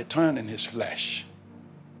 He had a thorn in his flesh.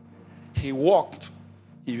 He walked.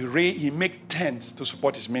 He made tents to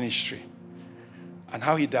support his ministry. And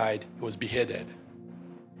how he died, he was beheaded.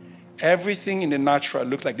 Everything in the natural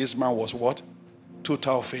looked like this man was what?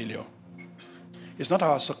 Total failure. It's not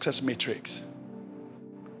our success matrix.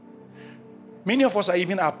 Many of us are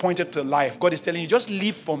even appointed to life. God is telling you, just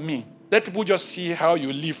live for me. Let people just see how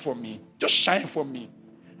you live for me. Just shine for me.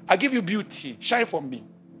 I give you beauty. Shine for me.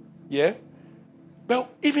 Yeah?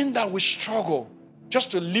 But even that we struggle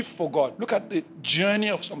just to live for God. Look at the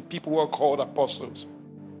journey of some people who are called apostles.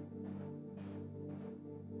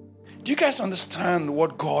 Do you guys understand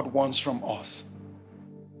what God wants from us?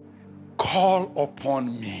 Call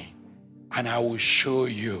upon me, and I will show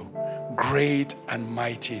you great and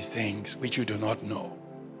mighty things which you do not know.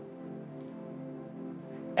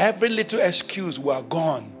 Every little excuse, we are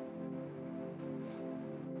gone.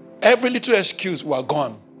 Every little excuse, we are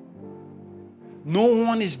gone. No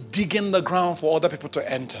one is digging the ground for other people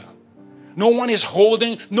to enter. No one is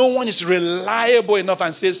reliable enough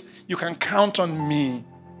and says, you can count on me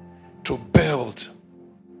to build.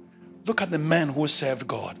 Look at the men who served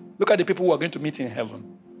God. Look at the people who are going to meet in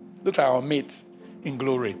heaven. Look at our mates in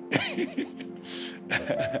glory.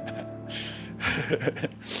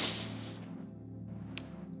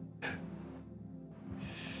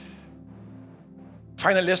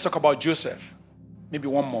 Finally, let's talk about Joseph. Maybe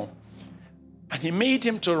one more. And he made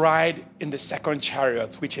him to ride in the second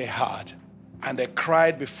chariot which he had. And they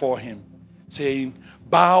cried before him, saying,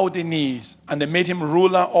 bow the knees. And they made him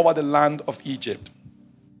ruler over the land of Egypt.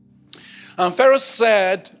 And Pharaoh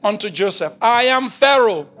said unto Joseph, I am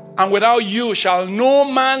Pharaoh, and without you shall no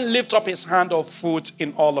man lift up his hand or foot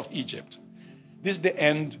in all of Egypt. This is the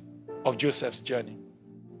end of Joseph's journey.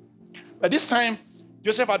 At this time,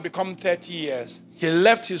 Joseph had become 30 years. He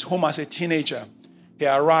left his home as a teenager. He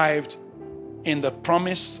arrived in the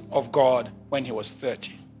promise of God when he was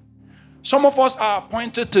 30. Some of us are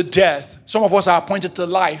appointed to death. Some of us are appointed to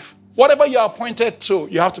life. Whatever you are appointed to,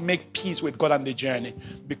 you have to make peace with God and the journey,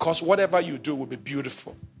 because whatever you do will be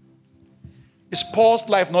beautiful. Is Paul's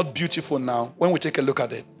life not beautiful now? When we take a look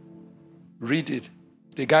at it, read it.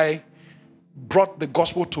 The guy brought the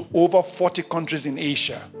gospel to over 40 countries in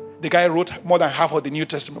Asia. The guy wrote more than half of the New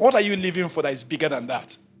Testament. What are you living for that is bigger than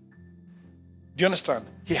that? Do you understand?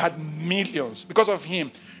 He had millions. Because of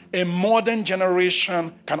him, a modern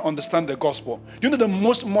generation can understand the gospel. Do you know the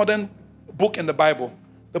most modern book in the Bible?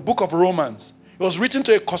 The book of Romans. It was written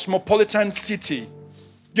to a cosmopolitan city. Do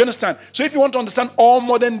you understand? So if you want to understand all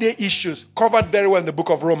modern day issues, covered very well in the book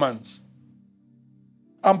of Romans.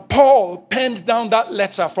 And Paul penned down that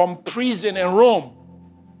letter from prison in Rome.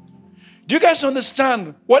 Do you guys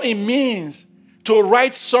understand what it means to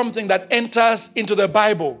write something that enters into the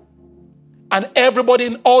Bible and everybody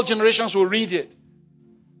in all generations will read it?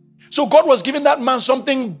 So God was giving that man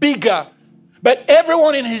something bigger, but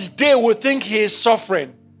everyone in his day would think he is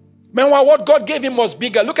suffering. Meanwhile, what God gave him was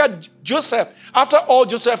bigger. Look at Joseph. After all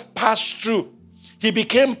Joseph passed through, he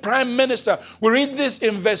became prime minister. We read this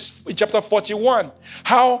in chapter 41,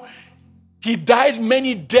 how he died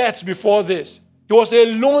many deaths before this. He was a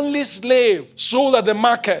lonely slave, sold at the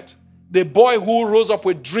market, the boy who rose up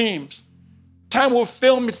with dreams. Time will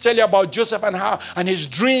fail me to tell you about Joseph and his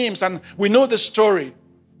dreams, and we know the story.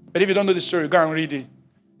 But if you don't know the story, go and read it.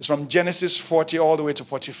 It's from Genesis 40 all the way to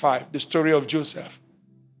 45, the story of Joseph.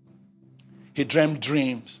 He dreamed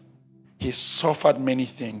dreams. He suffered many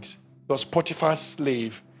things. He was Potiphar's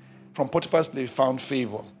slave. From Potiphar's slave, found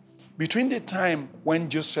favor. Between the time when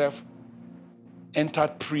Joseph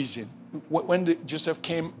entered prison, when Joseph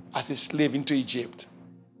came as a slave into Egypt,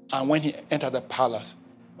 and when he entered the palace,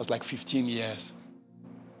 it was like 15 years.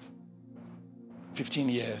 15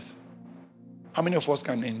 years. How many of us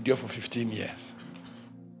can endure for 15 years?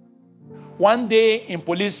 One day in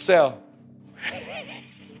police cell,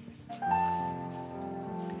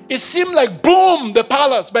 it seemed like boom, the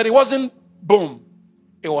palace, but it wasn't boom.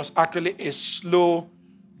 It was actually a slow,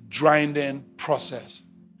 grinding process.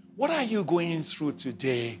 What are you going through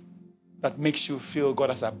today that makes you feel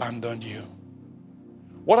God has abandoned you?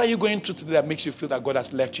 What are you going through today that makes you feel that God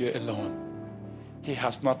has left you alone? He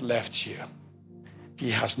has not left you.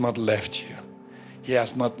 He has not left you. He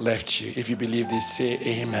has not left you. If you believe this, say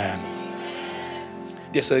amen.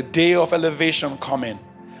 There's a day of elevation coming.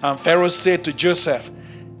 And Pharaoh said to Joseph,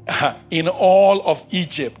 in all of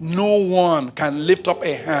Egypt, no one can lift up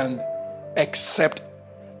a hand except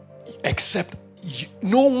you.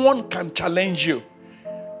 No one can challenge you.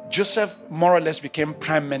 Joseph more or less became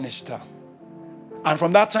prime minister. And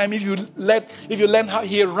from that time, if you learn how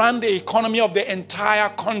he ran the economy of the entire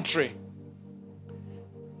country.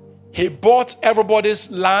 He bought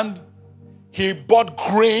everybody's land. He bought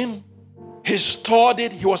grain. He stored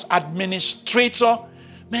it. He was administrator.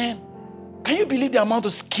 Man, can you believe the amount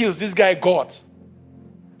of skills this guy got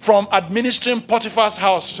from administering Potiphar's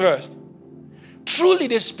house first? Truly,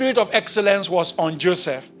 the spirit of excellence was on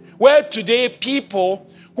Joseph. Where today people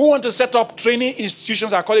who want to set up training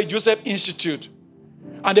institutions are called a Joseph Institute.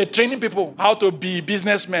 And they're training people how to be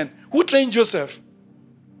businessmen. Who trained Joseph?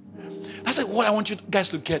 That's like what I want you guys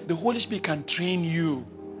to get. The Holy Spirit can train you.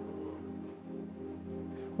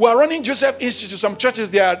 We're running Joseph Institute. Some churches,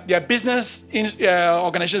 their business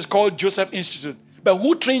organization is called Joseph Institute. But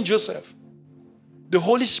who trained Joseph? The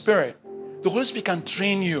Holy Spirit. The Holy Spirit can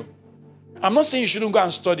train you. I'm not saying you shouldn't go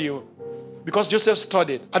and study, because Joseph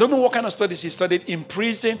studied. I don't know what kind of studies he studied in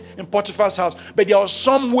prison, in Potiphar's house, but there was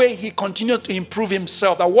some way he continued to improve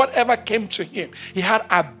himself, that whatever came to him, he had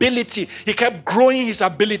ability. He kept growing his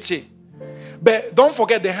ability. But don't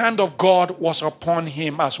forget, the hand of God was upon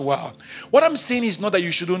him as well. What I'm saying is not that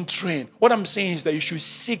you shouldn't train. What I'm saying is that you should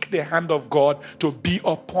seek the hand of God to be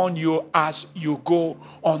upon you as you go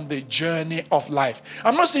on the journey of life.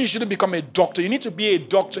 I'm not saying you shouldn't become a doctor. You need to be a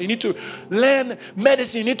doctor. You need to learn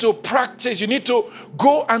medicine. You need to practice. You need to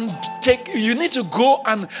go and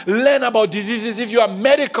learn about diseases if you are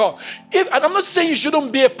medical. And I'm not saying you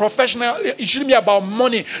shouldn't be a professional. It shouldn't be about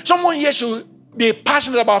money. Someone here should be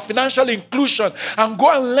passionate about financial inclusion and go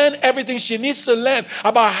and learn everything she needs to learn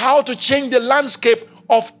about how to change the landscape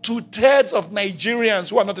of 2/3 of Nigerians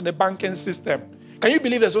who are not in the banking system. Can you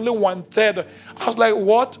believe there's only 1/3? I was like,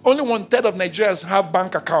 what? Only 1/3 of Nigerians have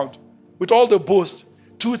bank account with all the boasts.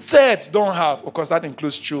 2/3 don't have, of course that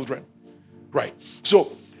includes children. Right.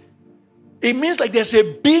 So it means like there's a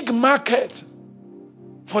big market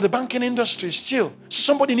for the banking industry still. So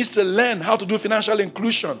somebody needs to learn how to do financial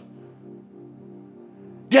inclusion.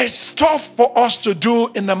 There's stuff for us to do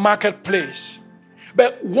in the marketplace.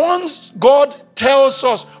 But once God tells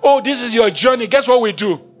us, oh, this is your journey, guess what we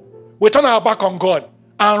do? We turn our back on God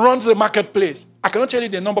and run to the marketplace. I cannot tell you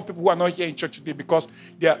the number of people who are not here in church today because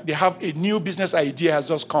they have a new business idea has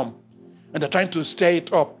just come. And they're trying to stir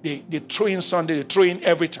it up. They throw in Sunday, they throw in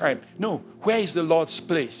every time. No, where is the Lord's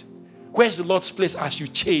place? Where is the Lord's place as you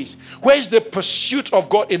chase? Where is the pursuit of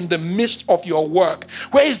God in the midst of your work?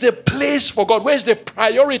 Where is the place for God? Where is the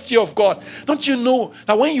priority of God? Don't you know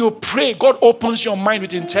that when you pray, God opens your mind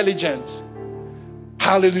with intelligence?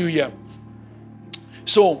 Hallelujah.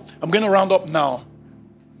 So I'm going to round up now.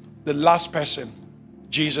 The last person,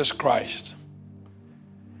 Jesus Christ.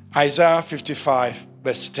 Isaiah 55,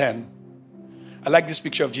 verse 10. I like this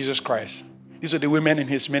picture of Jesus Christ. These are the women in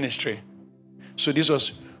his ministry. So this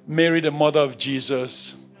was Mary, the mother of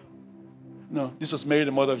Jesus. No, this was Mary,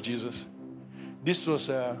 the mother of Jesus. This was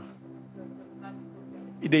the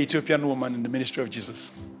Ethiopian woman in the ministry of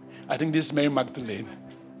Jesus. I think this is Mary Magdalene.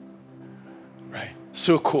 Right.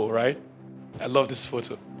 So cool, right? I love this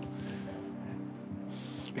photo.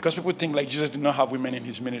 Because people think like Jesus did not have women in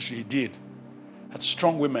his ministry. He did. Had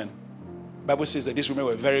strong women. The Bible says that these women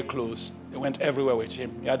were very close. They went everywhere with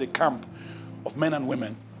him. He had a camp of men and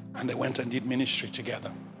women, and they went and did ministry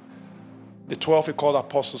together. The 12 he called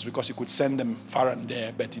apostles because he could send them far and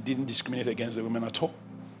there, but he didn't discriminate against the women at all.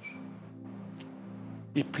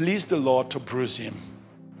 It pleased the Lord to bruise him.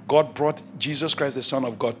 God brought Jesus Christ, the Son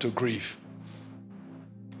of God, to grief.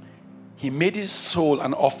 He made his soul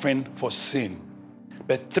an offering for sin.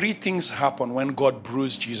 But 3 things happened when God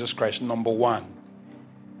bruised Jesus Christ. Number 1.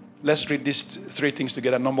 Let's read these 3 things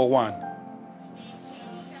together. Number 1.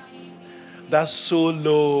 That's so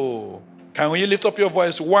low. Can you lift up your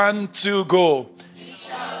voice? 1, 2, go.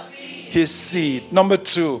 His seed. Number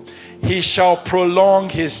 2. He shall prolong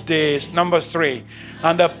his days. Number 3.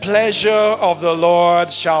 And the pleasure of the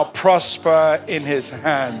Lord shall prosper in his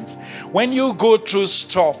hands. When you go through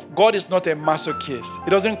stuff, God is not a masochist. He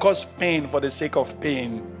doesn't cause pain for the sake of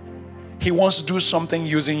pain. He wants to do something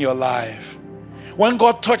using your life. When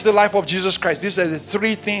God touched the life of Jesus Christ, these are the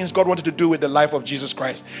 3 things God wanted to do with the life of Jesus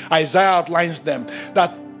Christ. Isaiah outlines them.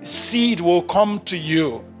 That seed will come to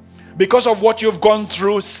you. Because of what you've gone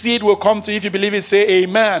through, seed will come to you. If you believe it, say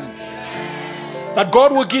amen. That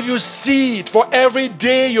God will give you seed for every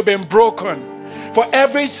day you've been broken. For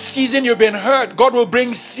every season you've been hurt, God will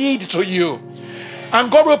bring seed to you.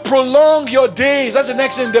 And God will prolong your days. That's the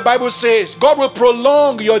next thing the Bible says. God will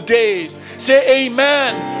prolong your days. Say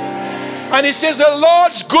amen. And it says the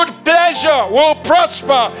Lord's good pleasure will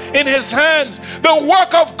prosper in his hands. The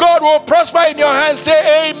work of God will prosper in your hands.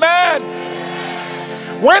 Say amen.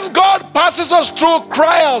 When God passes us through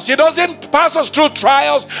trials, he doesn't pass us through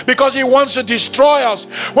trials because he wants to destroy us.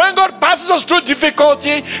 When God passes us through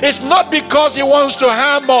difficulty, it's not because he wants to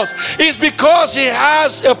harm us. It's because he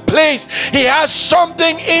has a place. He has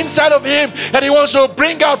something inside of him that he wants to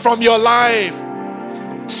bring out from your life.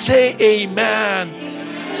 Say amen.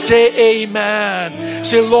 Say amen.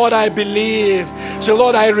 Say, Lord, I believe. Say,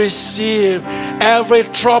 Lord, I receive. Every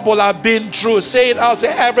trouble I've been through. Say it out. Say,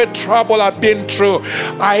 every trouble I've been through,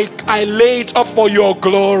 I lay it up for your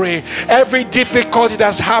glory. Every difficulty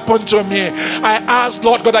that's happened to me, I ask,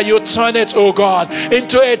 Lord God, that you turn it, oh God,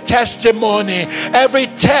 into a testimony. Every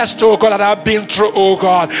test, oh God, that I've been through, oh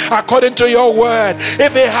God, according to your word.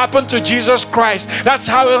 If it happened to Jesus Christ, that's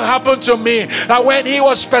how it happened to me. That when he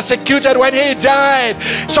was persecuted, when he died,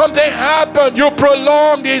 something happened. You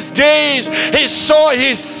prolonged his days. He saw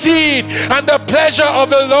his seed, and the pleasure of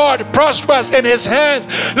the Lord prospers in his hands.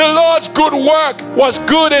 The Lord's good work was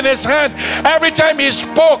good in his hands. Every time he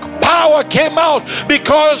spoke, power came out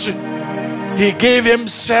because he gave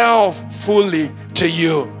himself fully to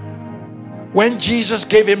you. When Jesus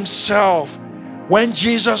gave himself, when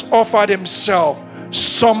Jesus offered himself,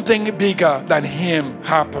 something bigger than him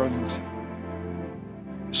happened.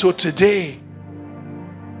 So today,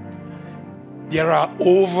 there are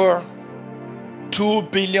over 2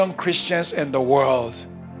 billion Christians in the world.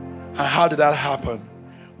 And how did that happen?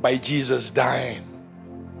 By Jesus dying.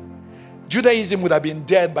 Judaism would have been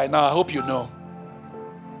dead by now, I hope you know.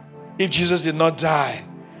 If Jesus did not die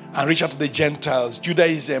and reach out to the Gentiles,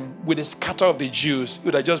 Judaism, with the scatter of the Jews, it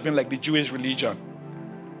would have just been like the Jewish religion.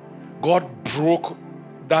 God broke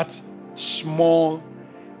that small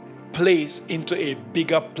place into a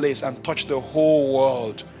bigger place and touched the whole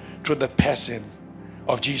world through the person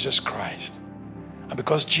of Jesus Christ. And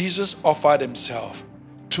because Jesus offered himself,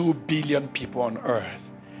 2 billion people on earth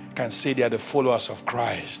can say they are the followers of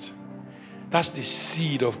Christ. That's the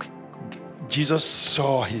seed of Jesus.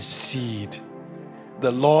 Saw his seed.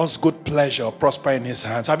 The Lord's good pleasure prosper in his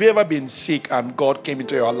hands. Have you ever been sick and God came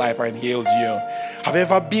into your life and healed you? Have you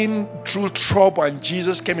ever been through trouble and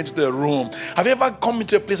Jesus came into the room? Have you ever come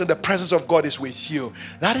into a place and the presence of God is with you?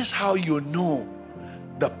 That is how you know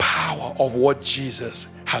the power of what Jesus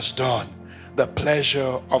has done. The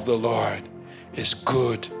pleasure of the Lord is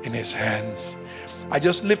good in his hands. I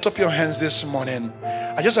just lift up your hands this morning.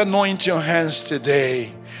 I just anoint your hands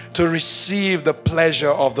today to receive the pleasure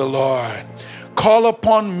of the Lord. Call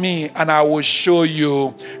upon me and I will show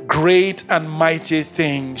you great and mighty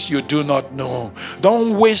things you do not know.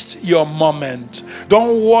 Don't waste your moment.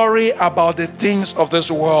 Don't worry about the things of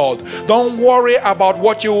this world. Don't worry about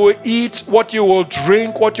what you will eat, what you will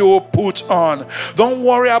drink, what you will put on. Don't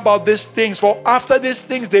worry about these things, for after these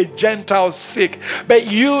things the Gentiles seek.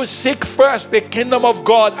 But you seek first the kingdom of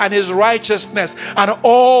God and his righteousness, and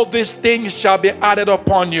all these things shall be added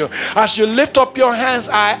upon you. As you lift up your hands,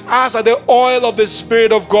 I ask that the oil of the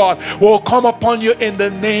Spirit of God will come upon you in the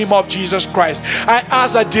name of Jesus Christ. I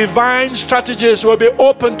ask that divine strategies will be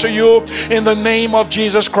open to you in the name of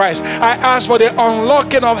Jesus Christ. I ask for the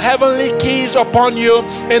unlocking of heavenly keys upon you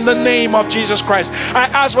in the name of Jesus Christ. I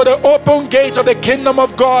ask for the open gates of the kingdom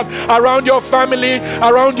of God around your family,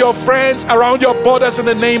 around your friends, around your borders in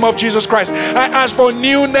the name of Jesus Christ. I ask for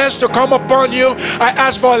newness to come upon you. I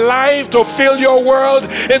ask for life to fill your world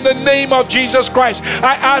in the name of Jesus Christ.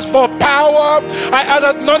 I ask for power. I ask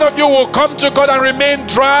that none of you will come to God and remain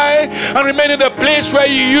dry and remain in the place where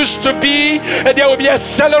you used to be, and there will be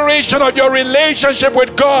acceleration of your relationship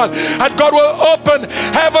with God, and God will open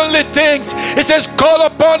heavenly things. It says, call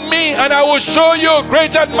upon me and I will show you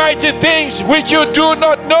great and mighty things which you do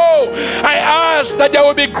not know. I ask that there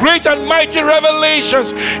will be great and mighty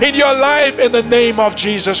revelations in your life in the name of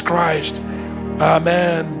Jesus Christ.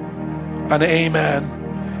 Amen and amen.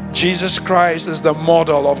 Jesus Christ is the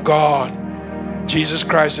model of God. Jesus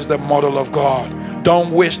Christ is the model of God.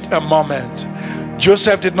 Don't waste a moment.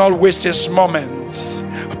 Joseph did not waste his moments.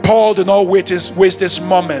 Paul did not waste his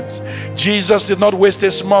moments. Jesus did not waste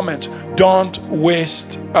his moment. Don't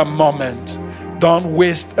waste a moment. Don't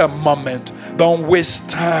waste a moment. Don't waste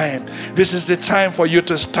time. This is the time for you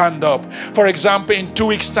to stand up. For example, in 2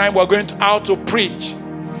 weeks' time, we're going out to preach.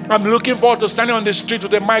 I'm looking forward to standing on the street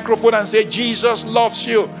with a microphone and say, Jesus loves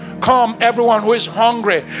you. Come, everyone who is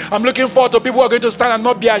hungry. I'm looking forward to people who are going to stand and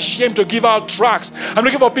not be ashamed to give out tracts. I'm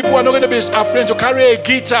looking for people who are not going to be afraid to carry a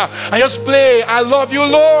guitar and just play, I love you,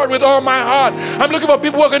 Lord, with all my heart. I'm looking for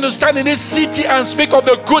people who are going to stand in this city and speak of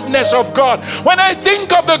the goodness of God. When I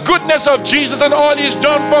think of the goodness of Jesus and all he's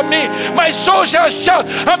done for me, my soul shall shout.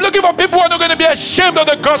 I'm looking for people who are not going to be ashamed of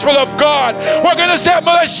the gospel of God. We're going to say, I'm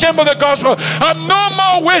not ashamed of the gospel. I'm no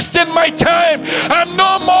more wasting my time. I'm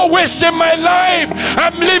no more wasting my life.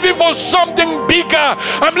 I'm living for something bigger.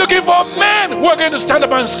 I'm looking for men who are going to stand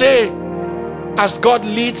up and say, as God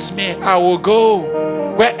leads me, I will go.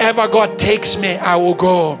 Wherever God takes me, I will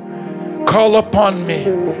go. Call upon me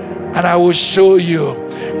and I will show you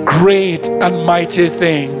great and mighty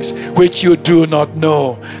things which you do not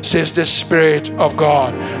know, says the Spirit of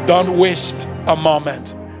God. Don't waste a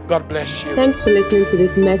moment. God bless you. Thanks for listening to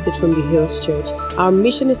this message from the Hills Church. Our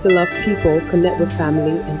mission is to love people, connect with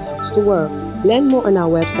family, and touch the world. Learn more on our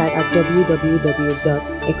website at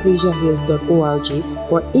www.ecclesiahills.org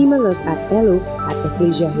or email us at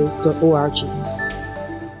hello@ecclesiahills.org.